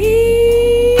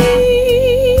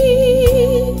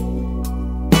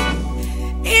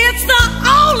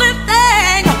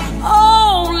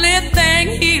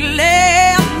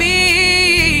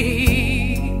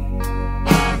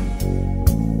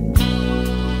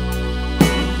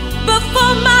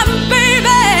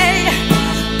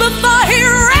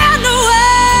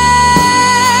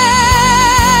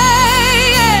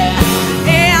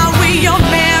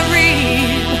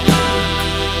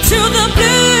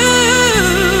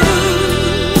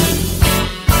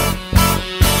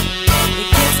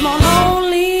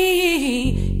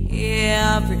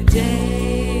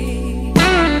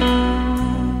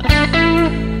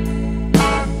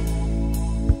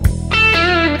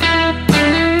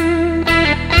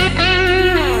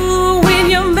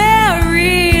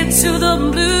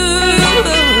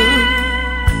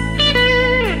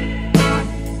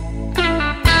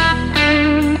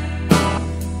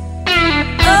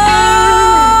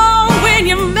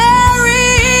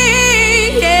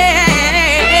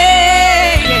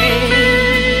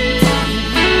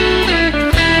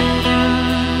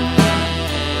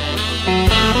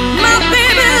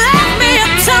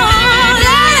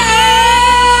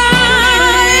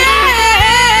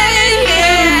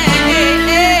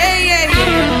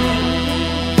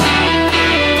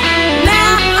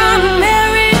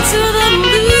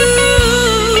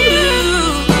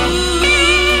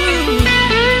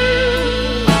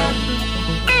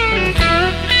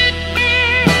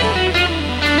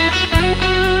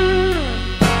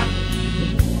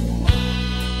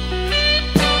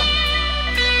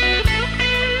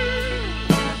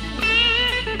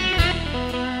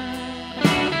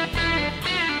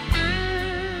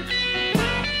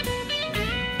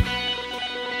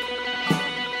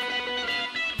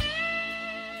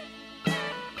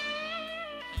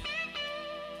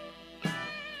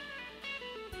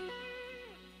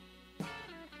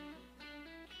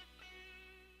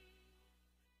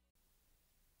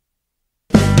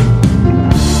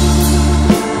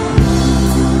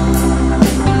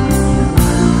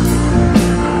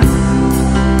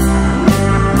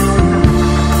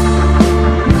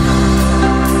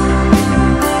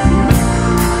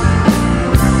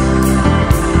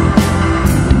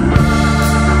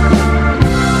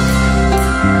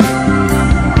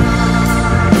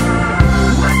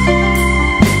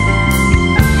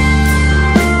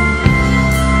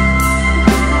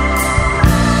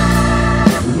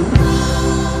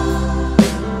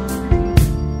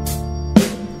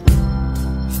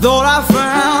 Thought I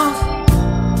found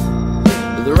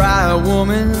the right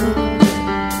woman.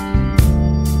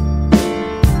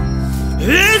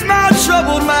 Here's my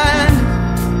troubled mind.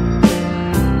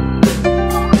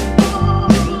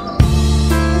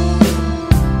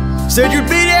 Said you'd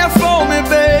be there for me,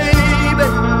 baby.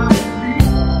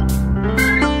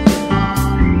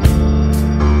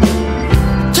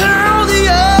 Till the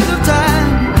end of time,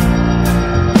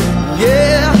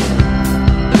 yeah.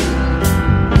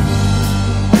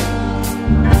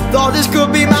 Thought this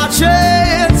could be my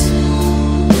chance.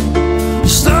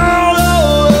 Start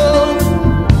over.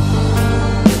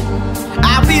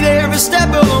 I'll be there every step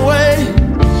of the way.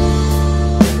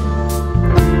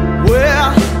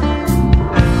 Well,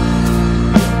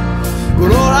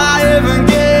 but all I ever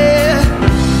get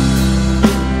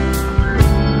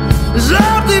is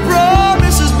empty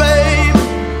promises, babe.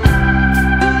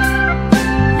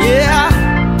 Yeah.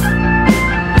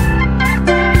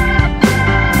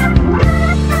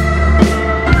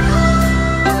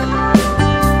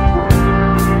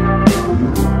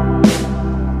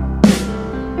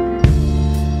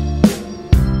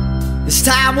 As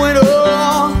time went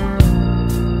on,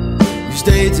 we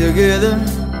stayed together.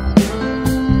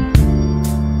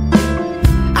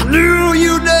 I knew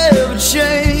you'd never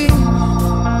change.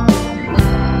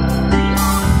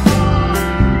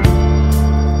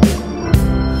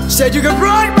 Said you could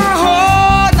break my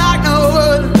heart like no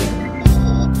other.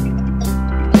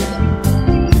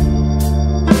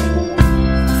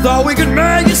 Thought we could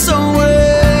make it some way.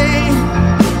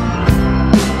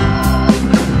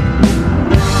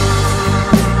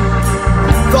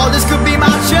 Thought this could be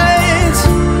my chance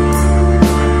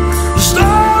to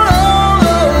start all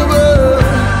over.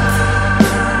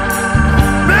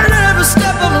 Made every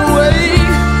step of the way.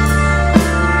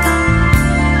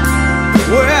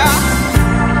 Well,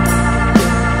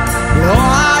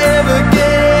 all I ever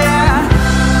get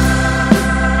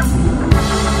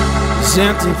is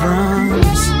empty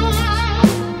promises.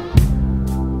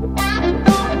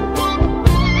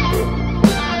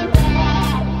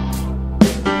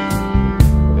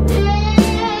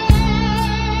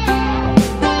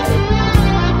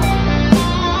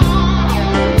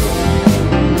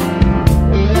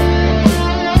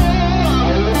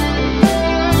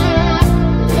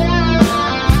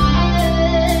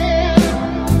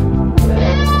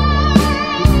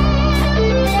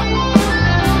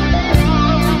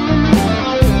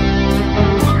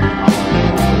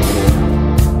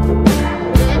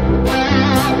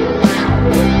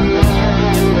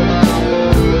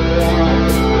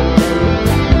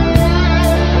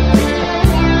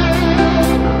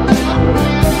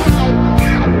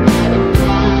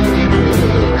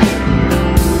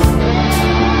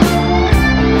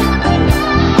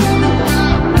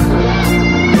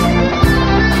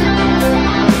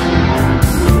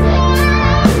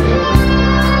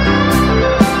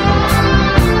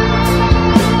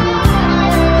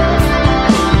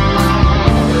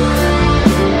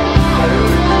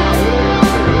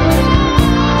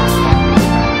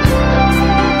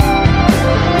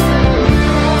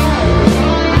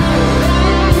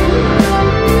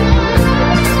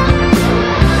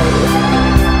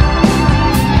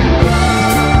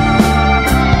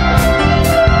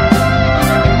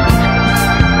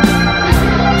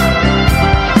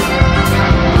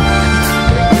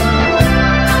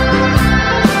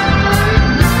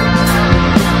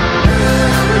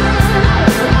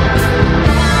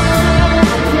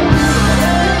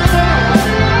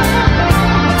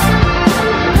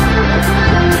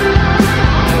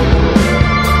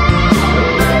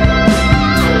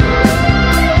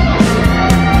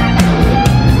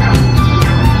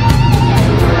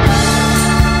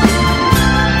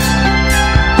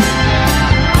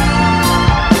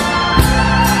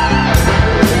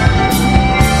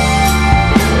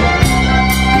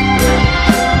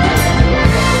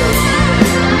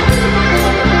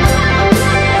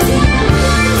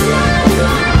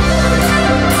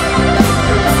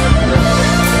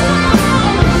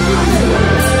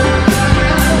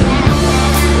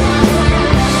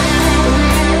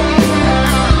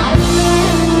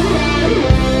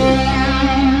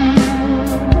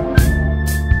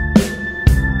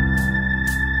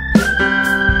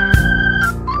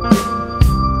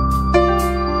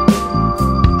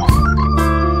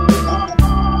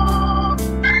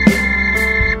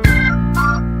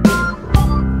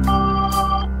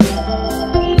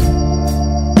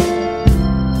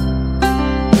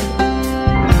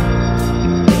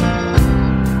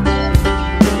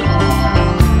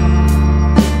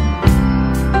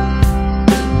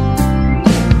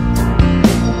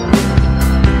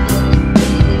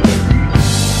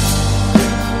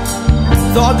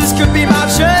 thought this could be my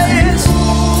chance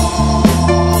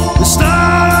to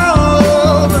start all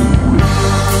over.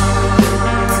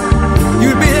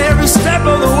 You'd be every step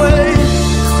of the way.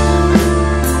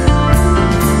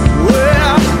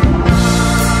 Well,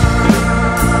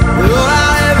 all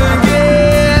I ever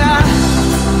get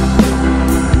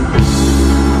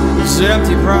is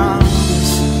empty promise.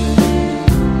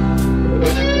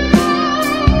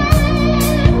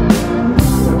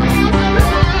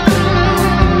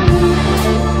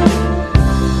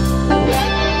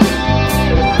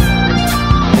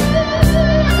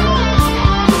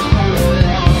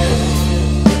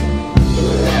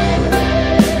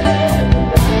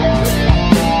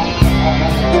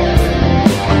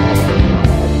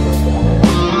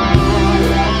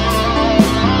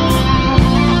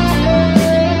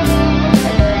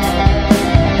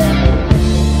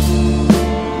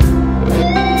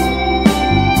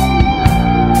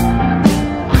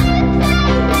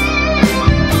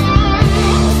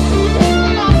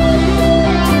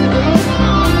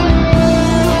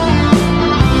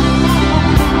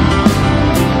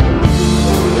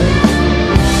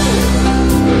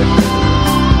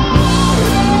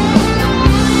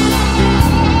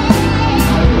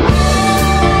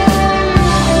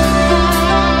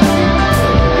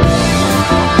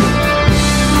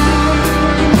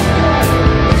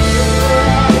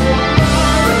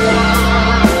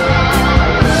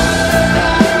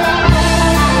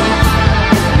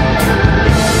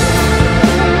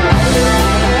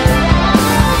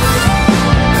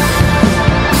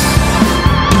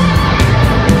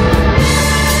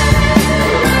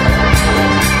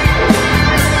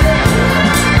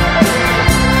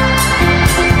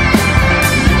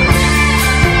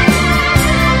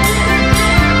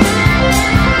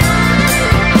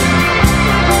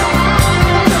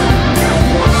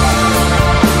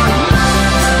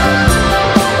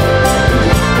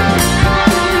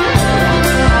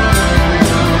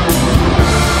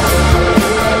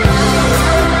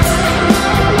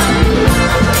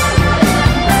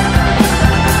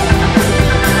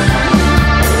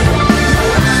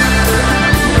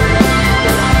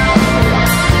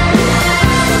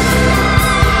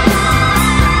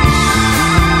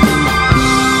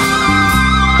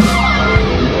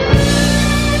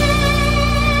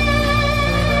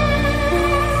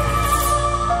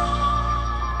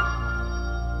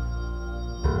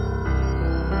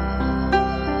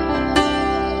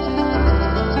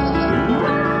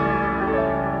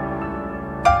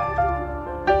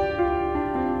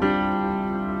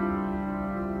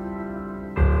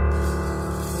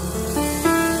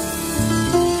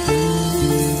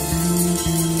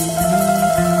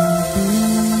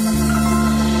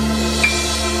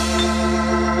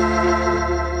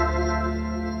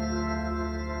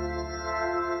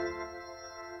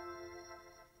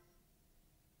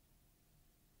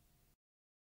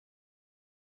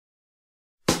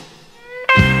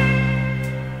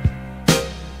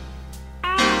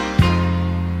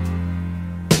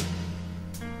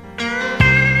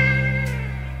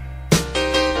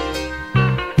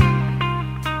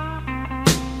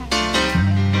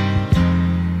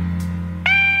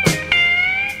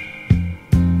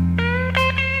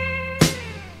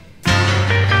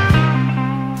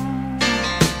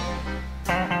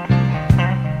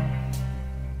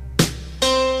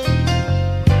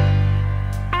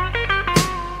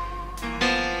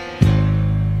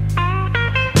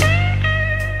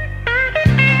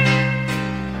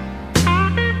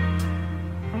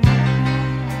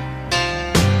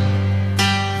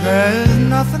 There's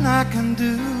nothing I can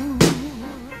do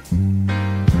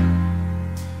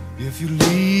if you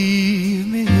leave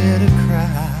me here to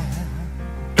cry.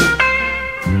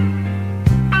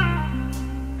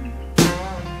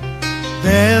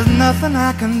 There's nothing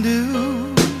I can do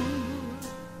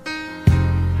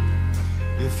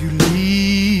if you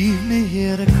leave me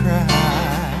here to cry.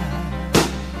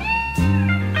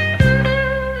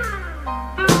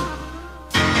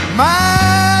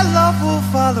 My love will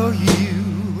follow you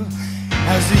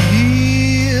as the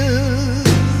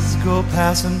years go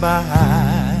passing by.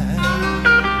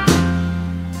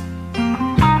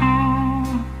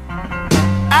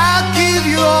 I'll give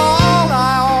you all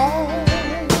I own.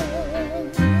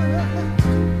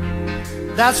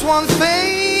 That's one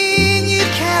thing you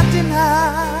can't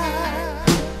deny.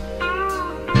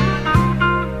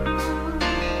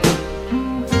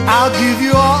 I'll give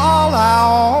you all I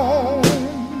own.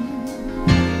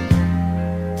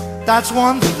 That's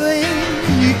one thing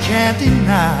you can't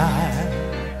deny.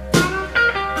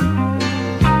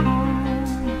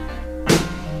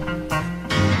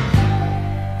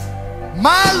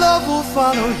 My love will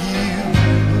follow you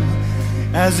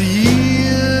as the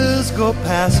years go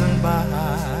passing by.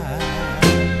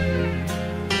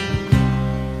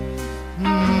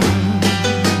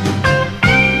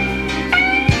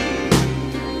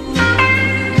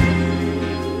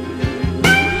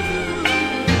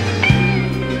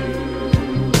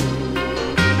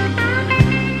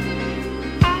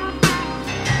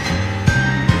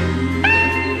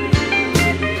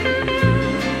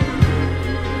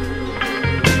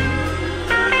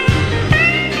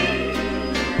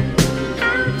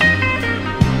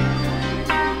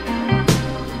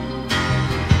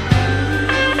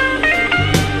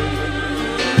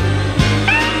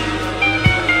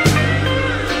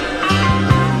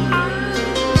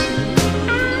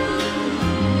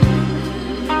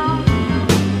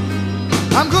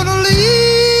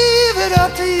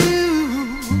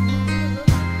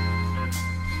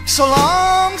 So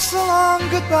long,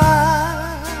 goodbye.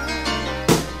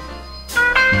 So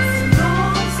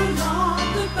long,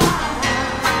 goodbye.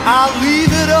 I'll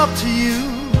leave it up to you.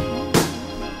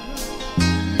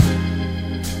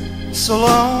 So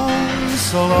long, goodbye.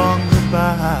 So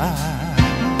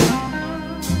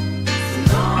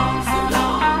long,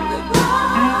 goodbye.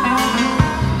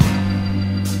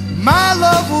 My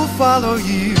love will follow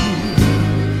you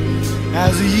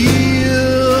as the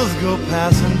years go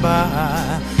passing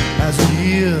by. As the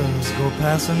years go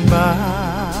passing by.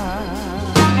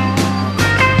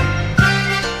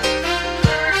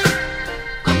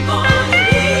 I'm gonna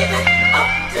leave it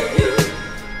up to you.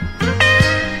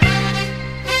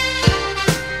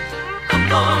 I'm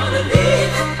gonna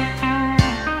leave it.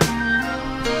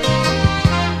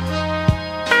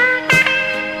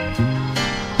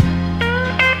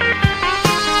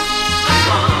 I'm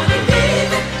gonna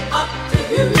leave it up to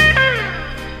you.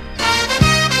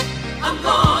 I'm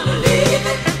gonna leave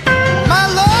it. My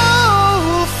love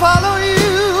will follow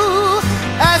you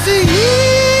as the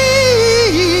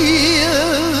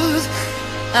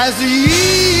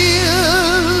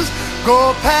years go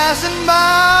passing by.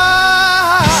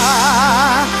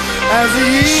 As the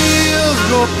years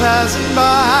go passing by.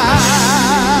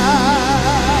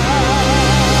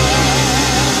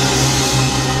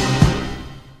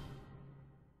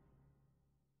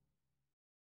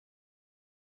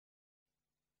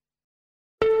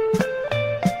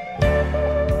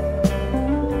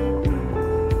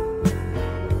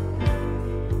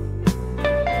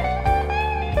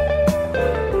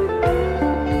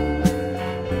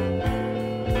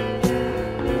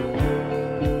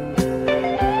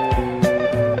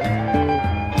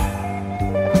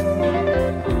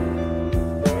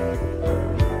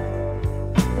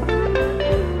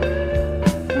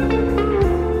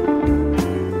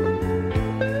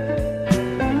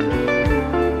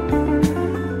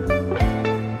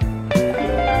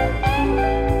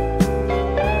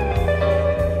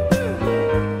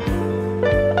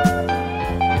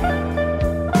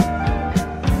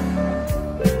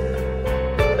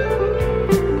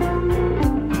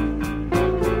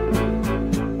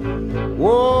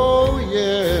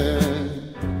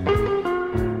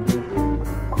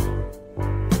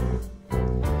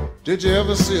 Did you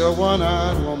ever see a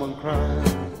one-eyed woman cry?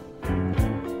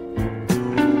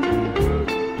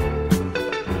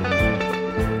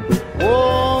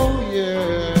 Oh,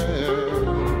 yeah.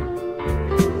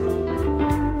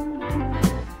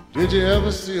 Did you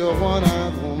ever see a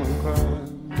one-eyed woman cry?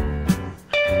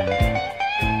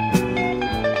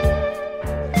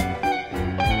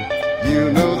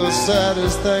 You know the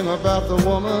saddest thing about the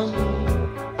woman,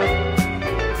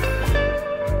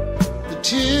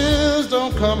 tears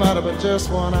don't come out of it just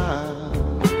one eye.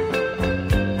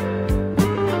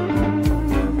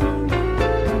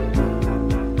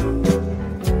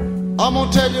 I'm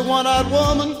gonna tell you, one-eyed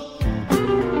woman,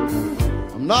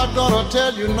 I'm not gonna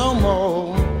tell you no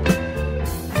more.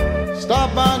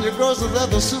 Stop buying your groceries at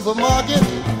the supermarket,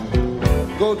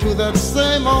 go to that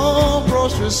same old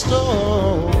grocery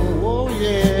store. Oh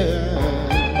yeah.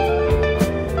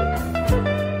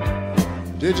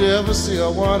 Did you ever see a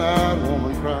one-eyed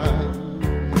woman cry?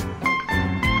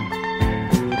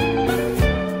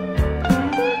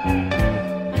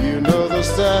 You know the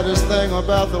saddest thing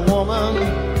about the woman,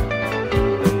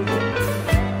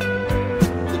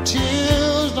 the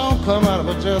tears don't come out of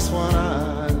her just one eye.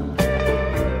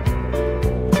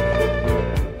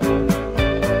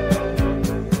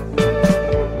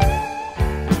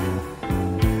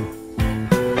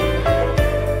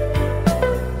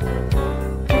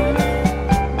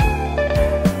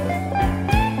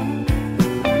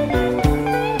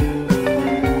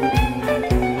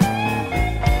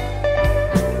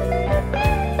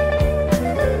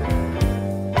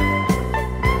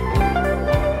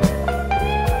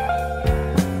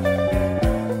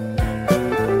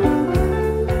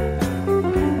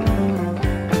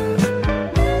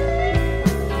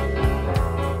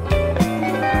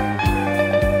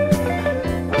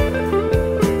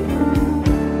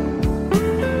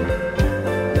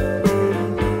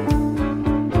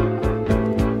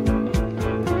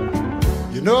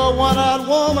 You know a one-eyed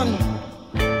woman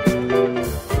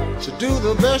should do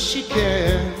the best she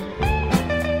can.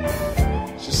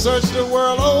 She searched the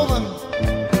world over,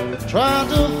 trying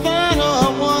to find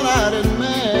her one-eyed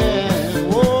man.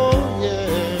 Oh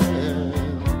yeah.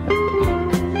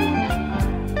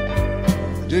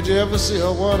 Did you ever see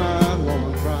a one-eyed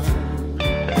woman cry?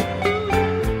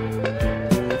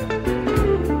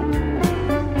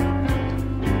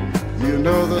 You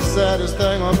know the saddest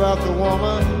thing about the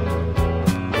woman,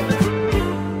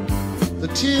 the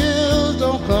tears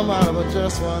don't come out of her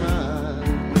just one eye.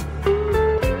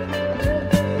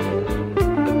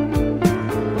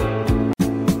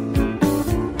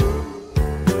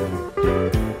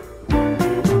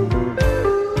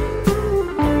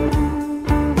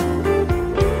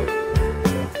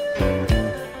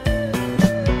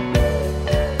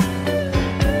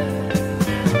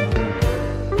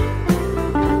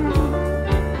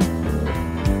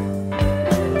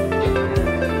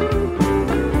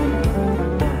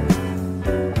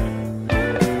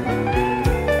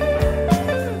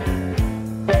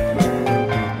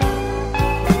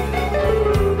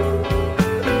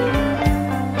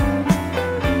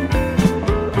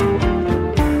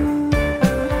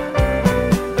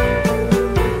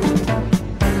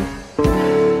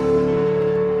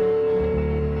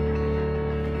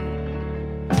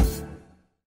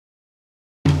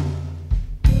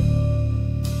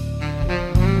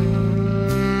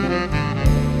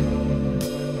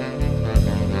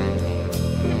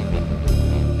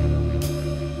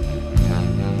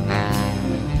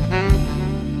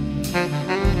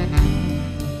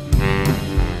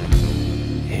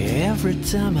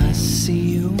 time I see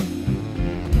you,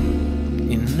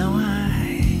 you know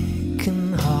I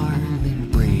can hardly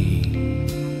breathe.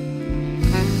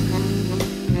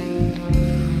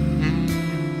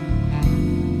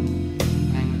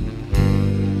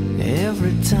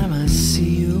 Every time I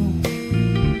see you,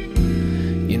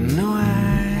 you know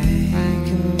I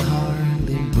can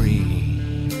hardly breathe.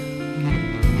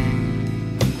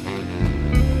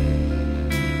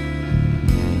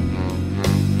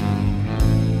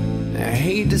 I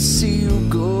hate to see you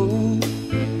go,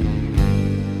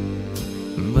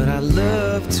 but I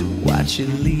love to watch you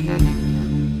leave.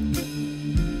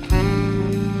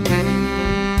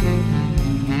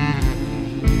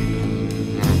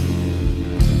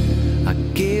 I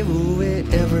gave away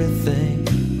everything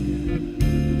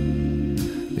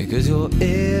because you're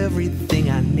everything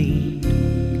I need.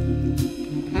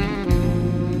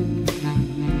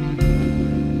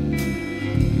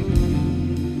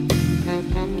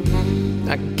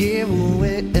 I gave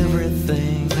away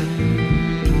everything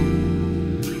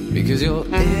because you're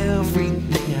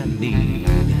everything I need.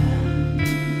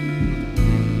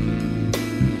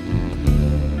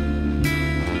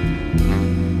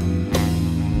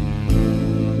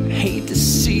 Hate to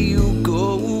see you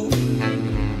go,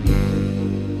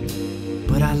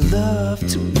 but I love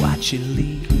to watch you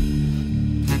leave.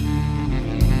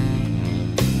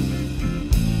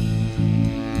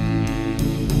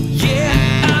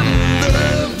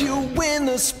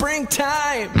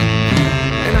 Springtime,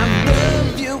 and I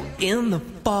love you in the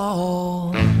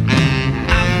fall.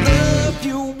 I love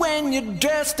you when you're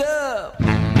dressed up,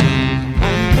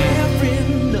 I'm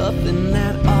wearing nothing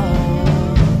at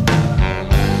all.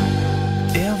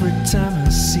 Every time I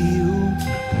see you,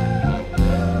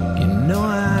 you know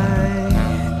I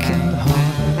can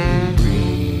hardly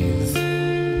breathe.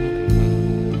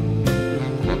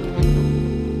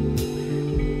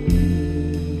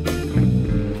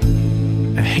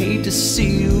 I hate to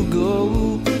see you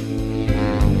go,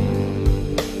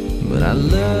 but I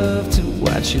love to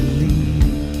watch you leave.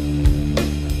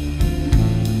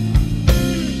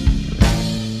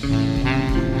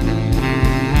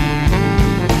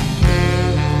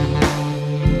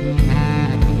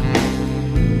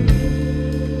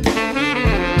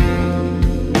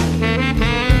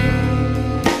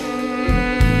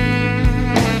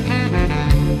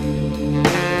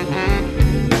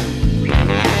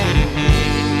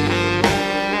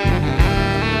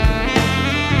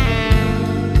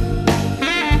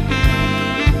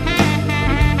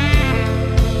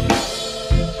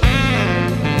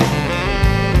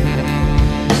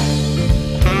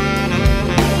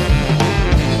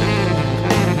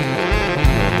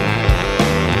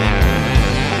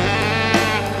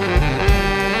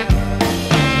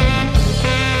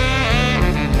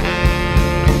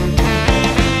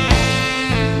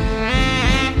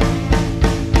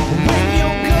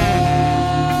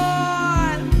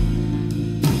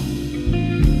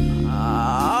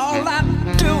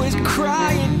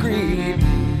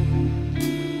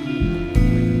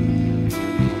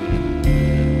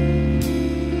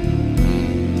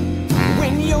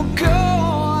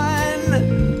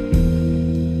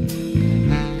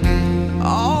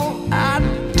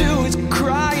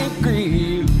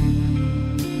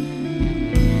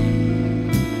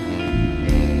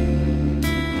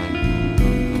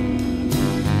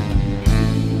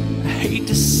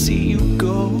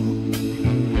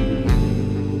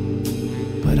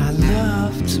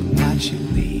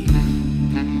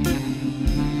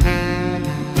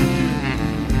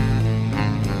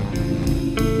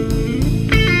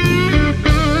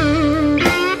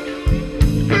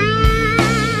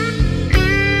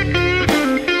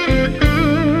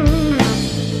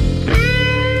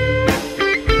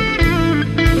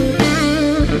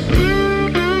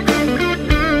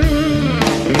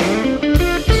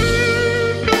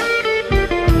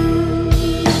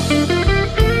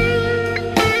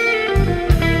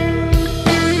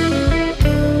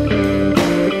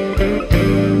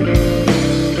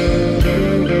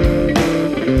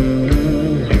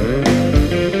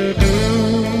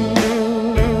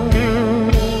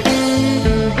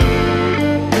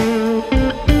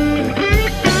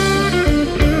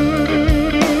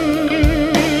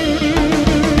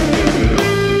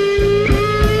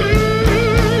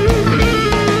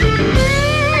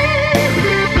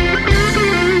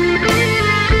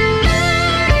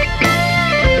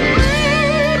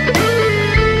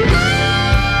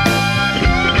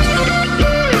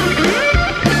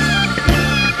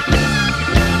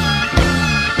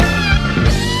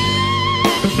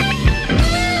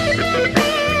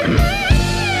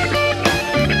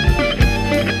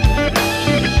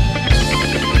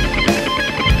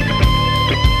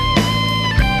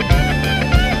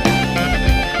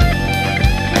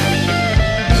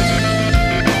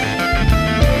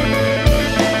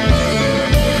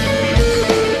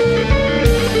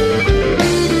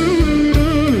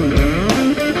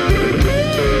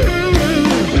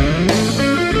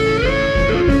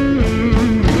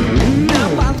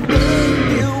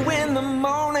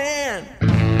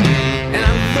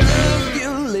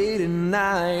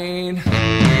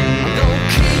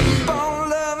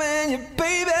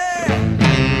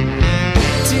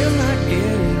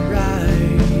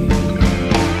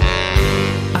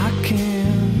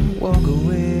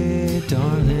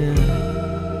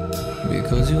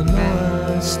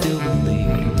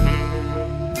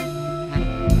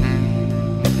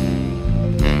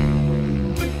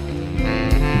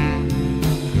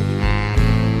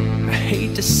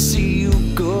 to see you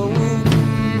go,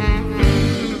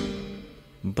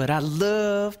 but I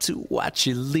love to watch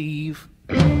you leave.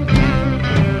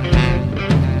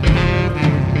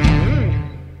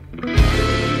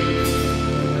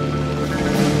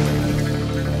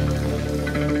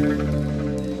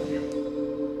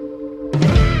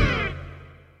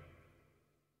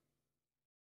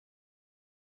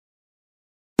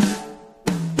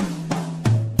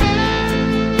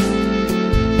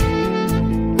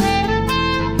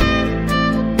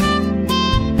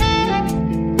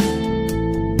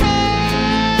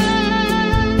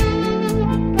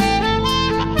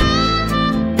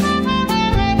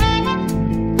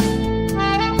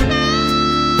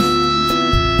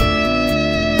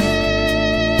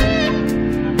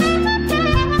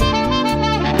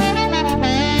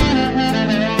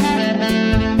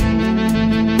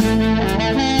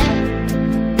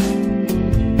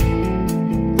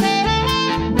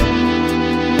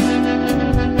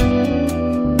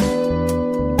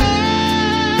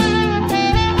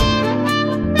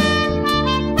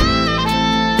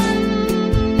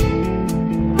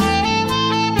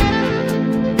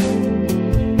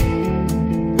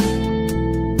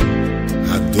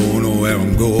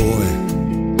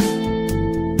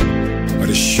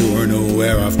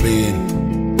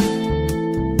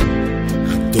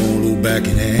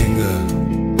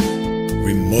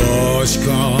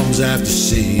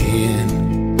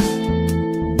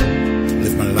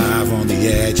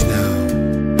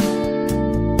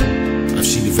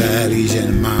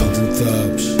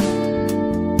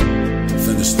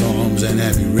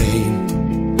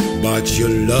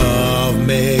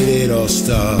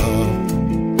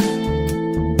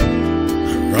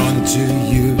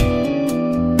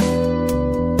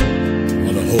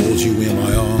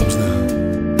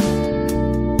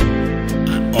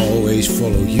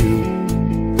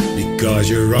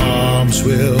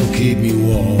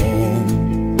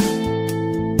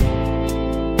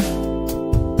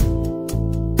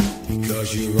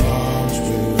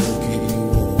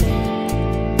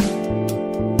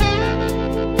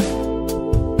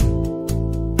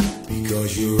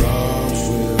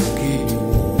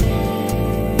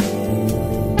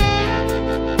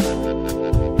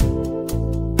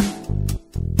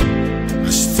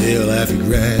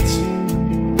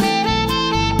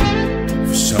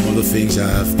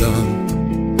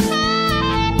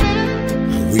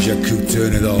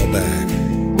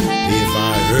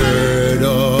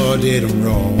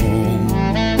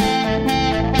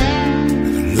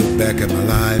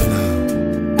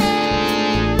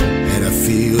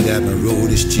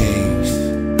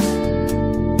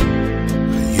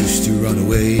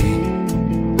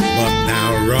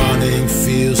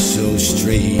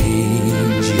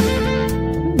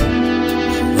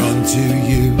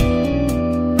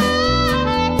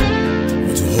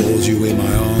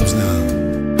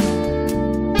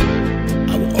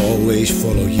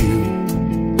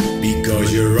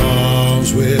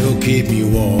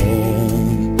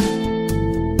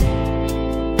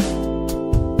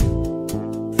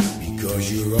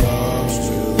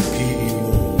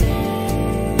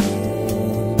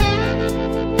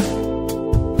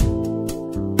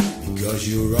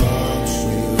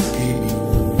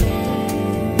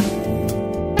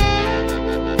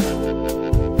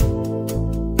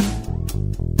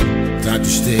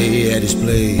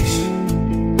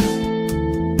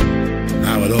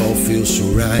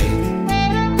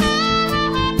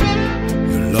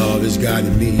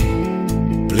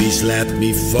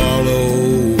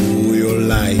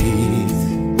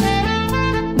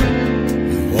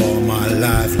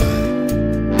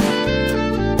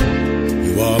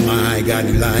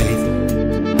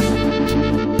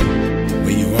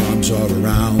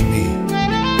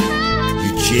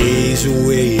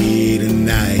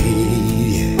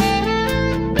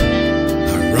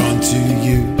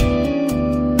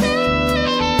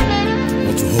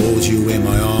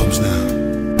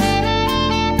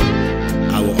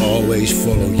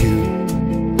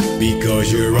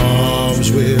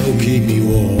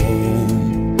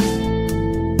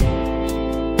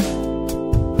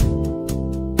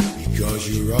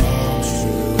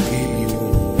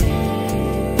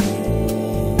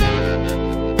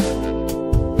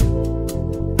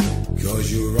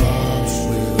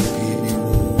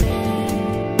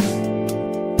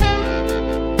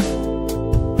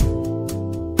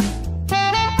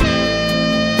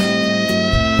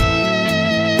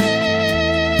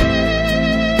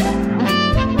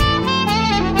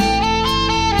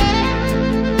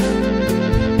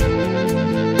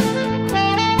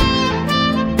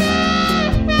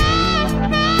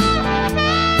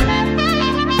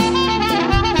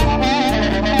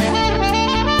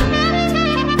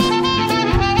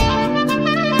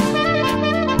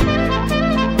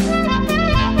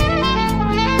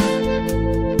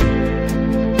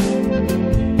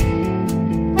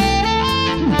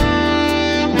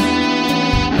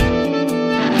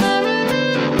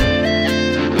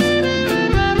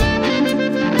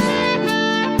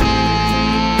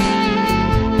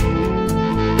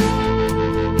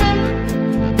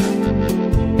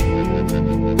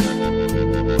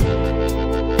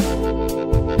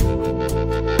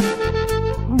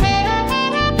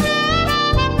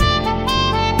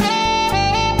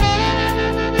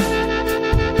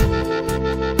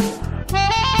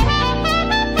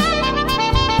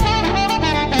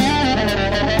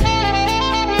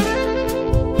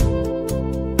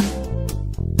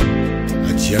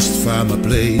 just find my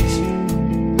place,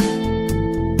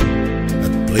 a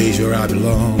place where I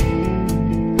belong.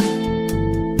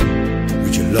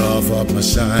 With your love up my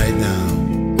side now,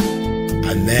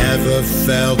 I never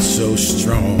felt so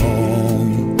strong.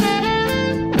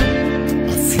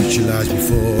 Our future lies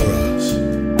before us,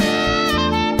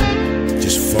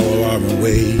 just follow our own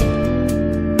way.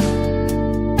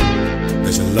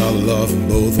 There's a lot of love in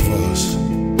both of us,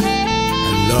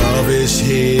 and love is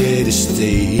here to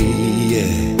stay,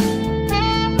 yeah. I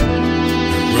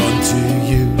run to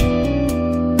you,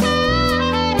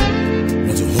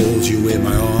 want to hold you in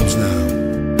my arms now.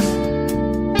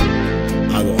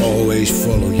 I will always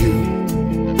follow you,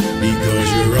 because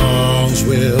your arms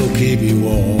will keep you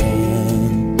warm.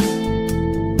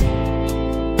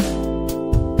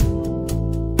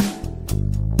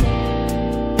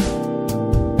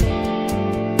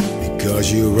 Because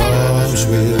your arms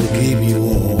will keep you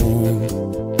warm.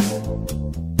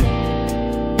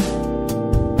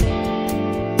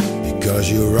 Because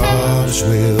your arms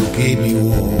will keep you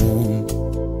warm.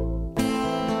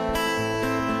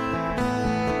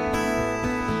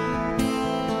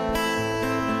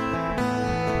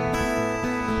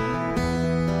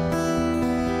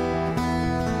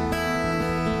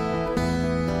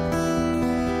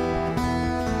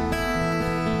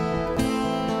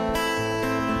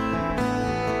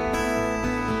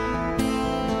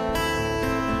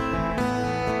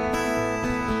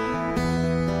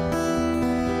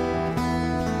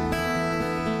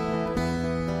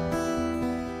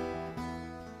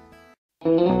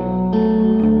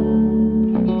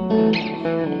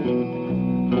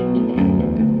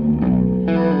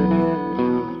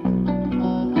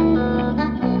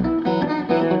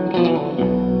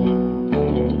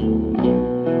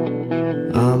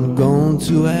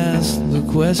 To ask the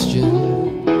question,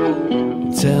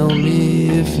 tell me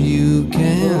if you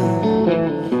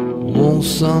can. Won't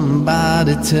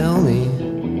somebody tell me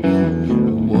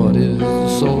what is the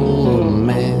soul of a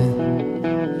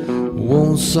man?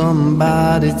 Won't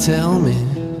somebody tell me?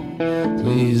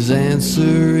 Please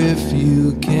answer if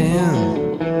you can.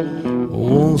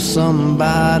 Won't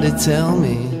somebody tell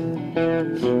me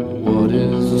what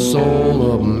is the soul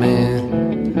of a man?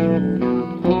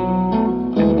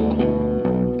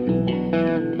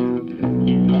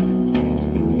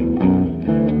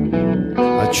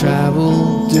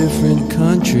 Travel different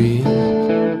countries,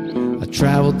 I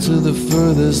travel to the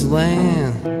furthest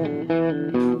land.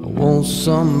 I want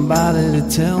somebody to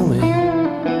tell me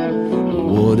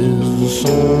what is the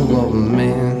soul of a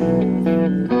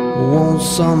man. I want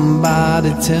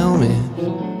somebody tell me,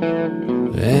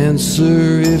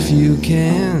 answer if you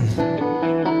can.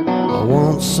 I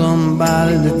want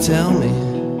somebody to tell me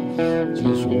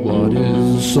just what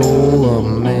is the soul of a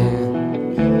man.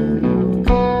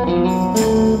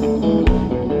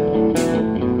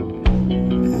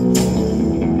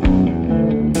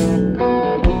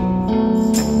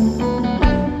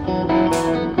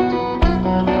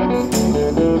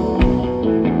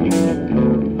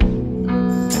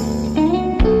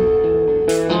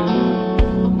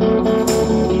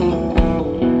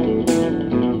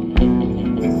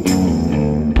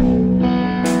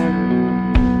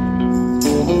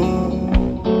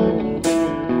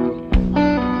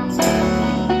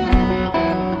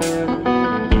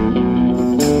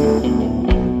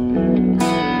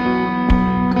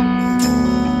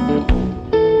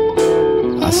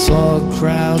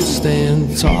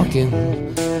 Talking,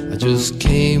 I just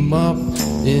came up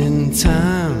in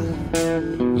time.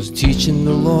 Was teaching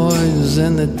the lawyers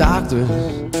and the doctors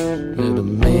that a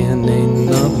man ain't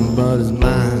nothing but his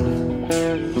mind.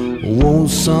 Won't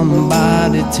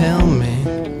somebody tell me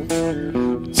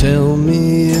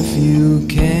if you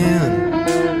can?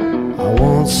 I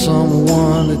want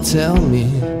someone to tell me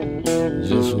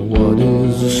just what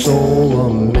is the soul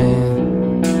of a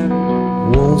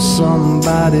man. Won't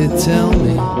somebody tell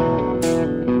me?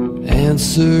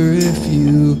 Answer if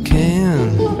you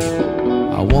can.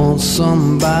 I want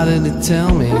somebody to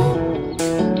tell me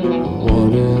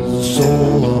what is the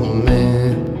soul of a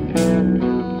man.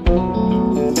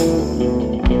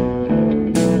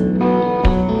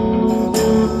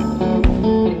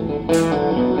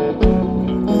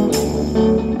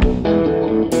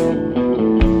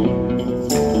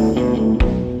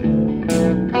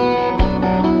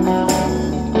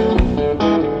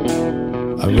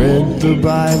 I read the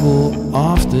Bible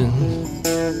often,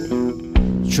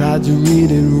 tried to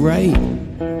read it right.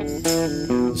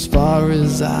 As far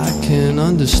as I can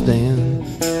understand,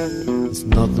 it's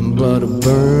nothing but a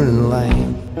burning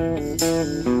light.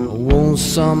 Won't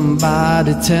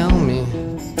somebody tell me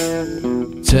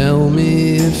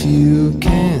if you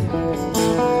can?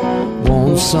 Won't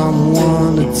want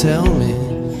someone to tell me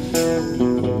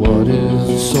what is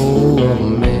the soul of a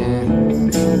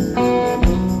man.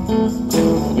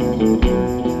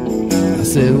 I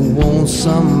said, won't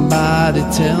somebody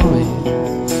tell me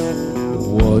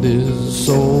what is the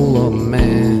soul of a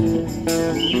man?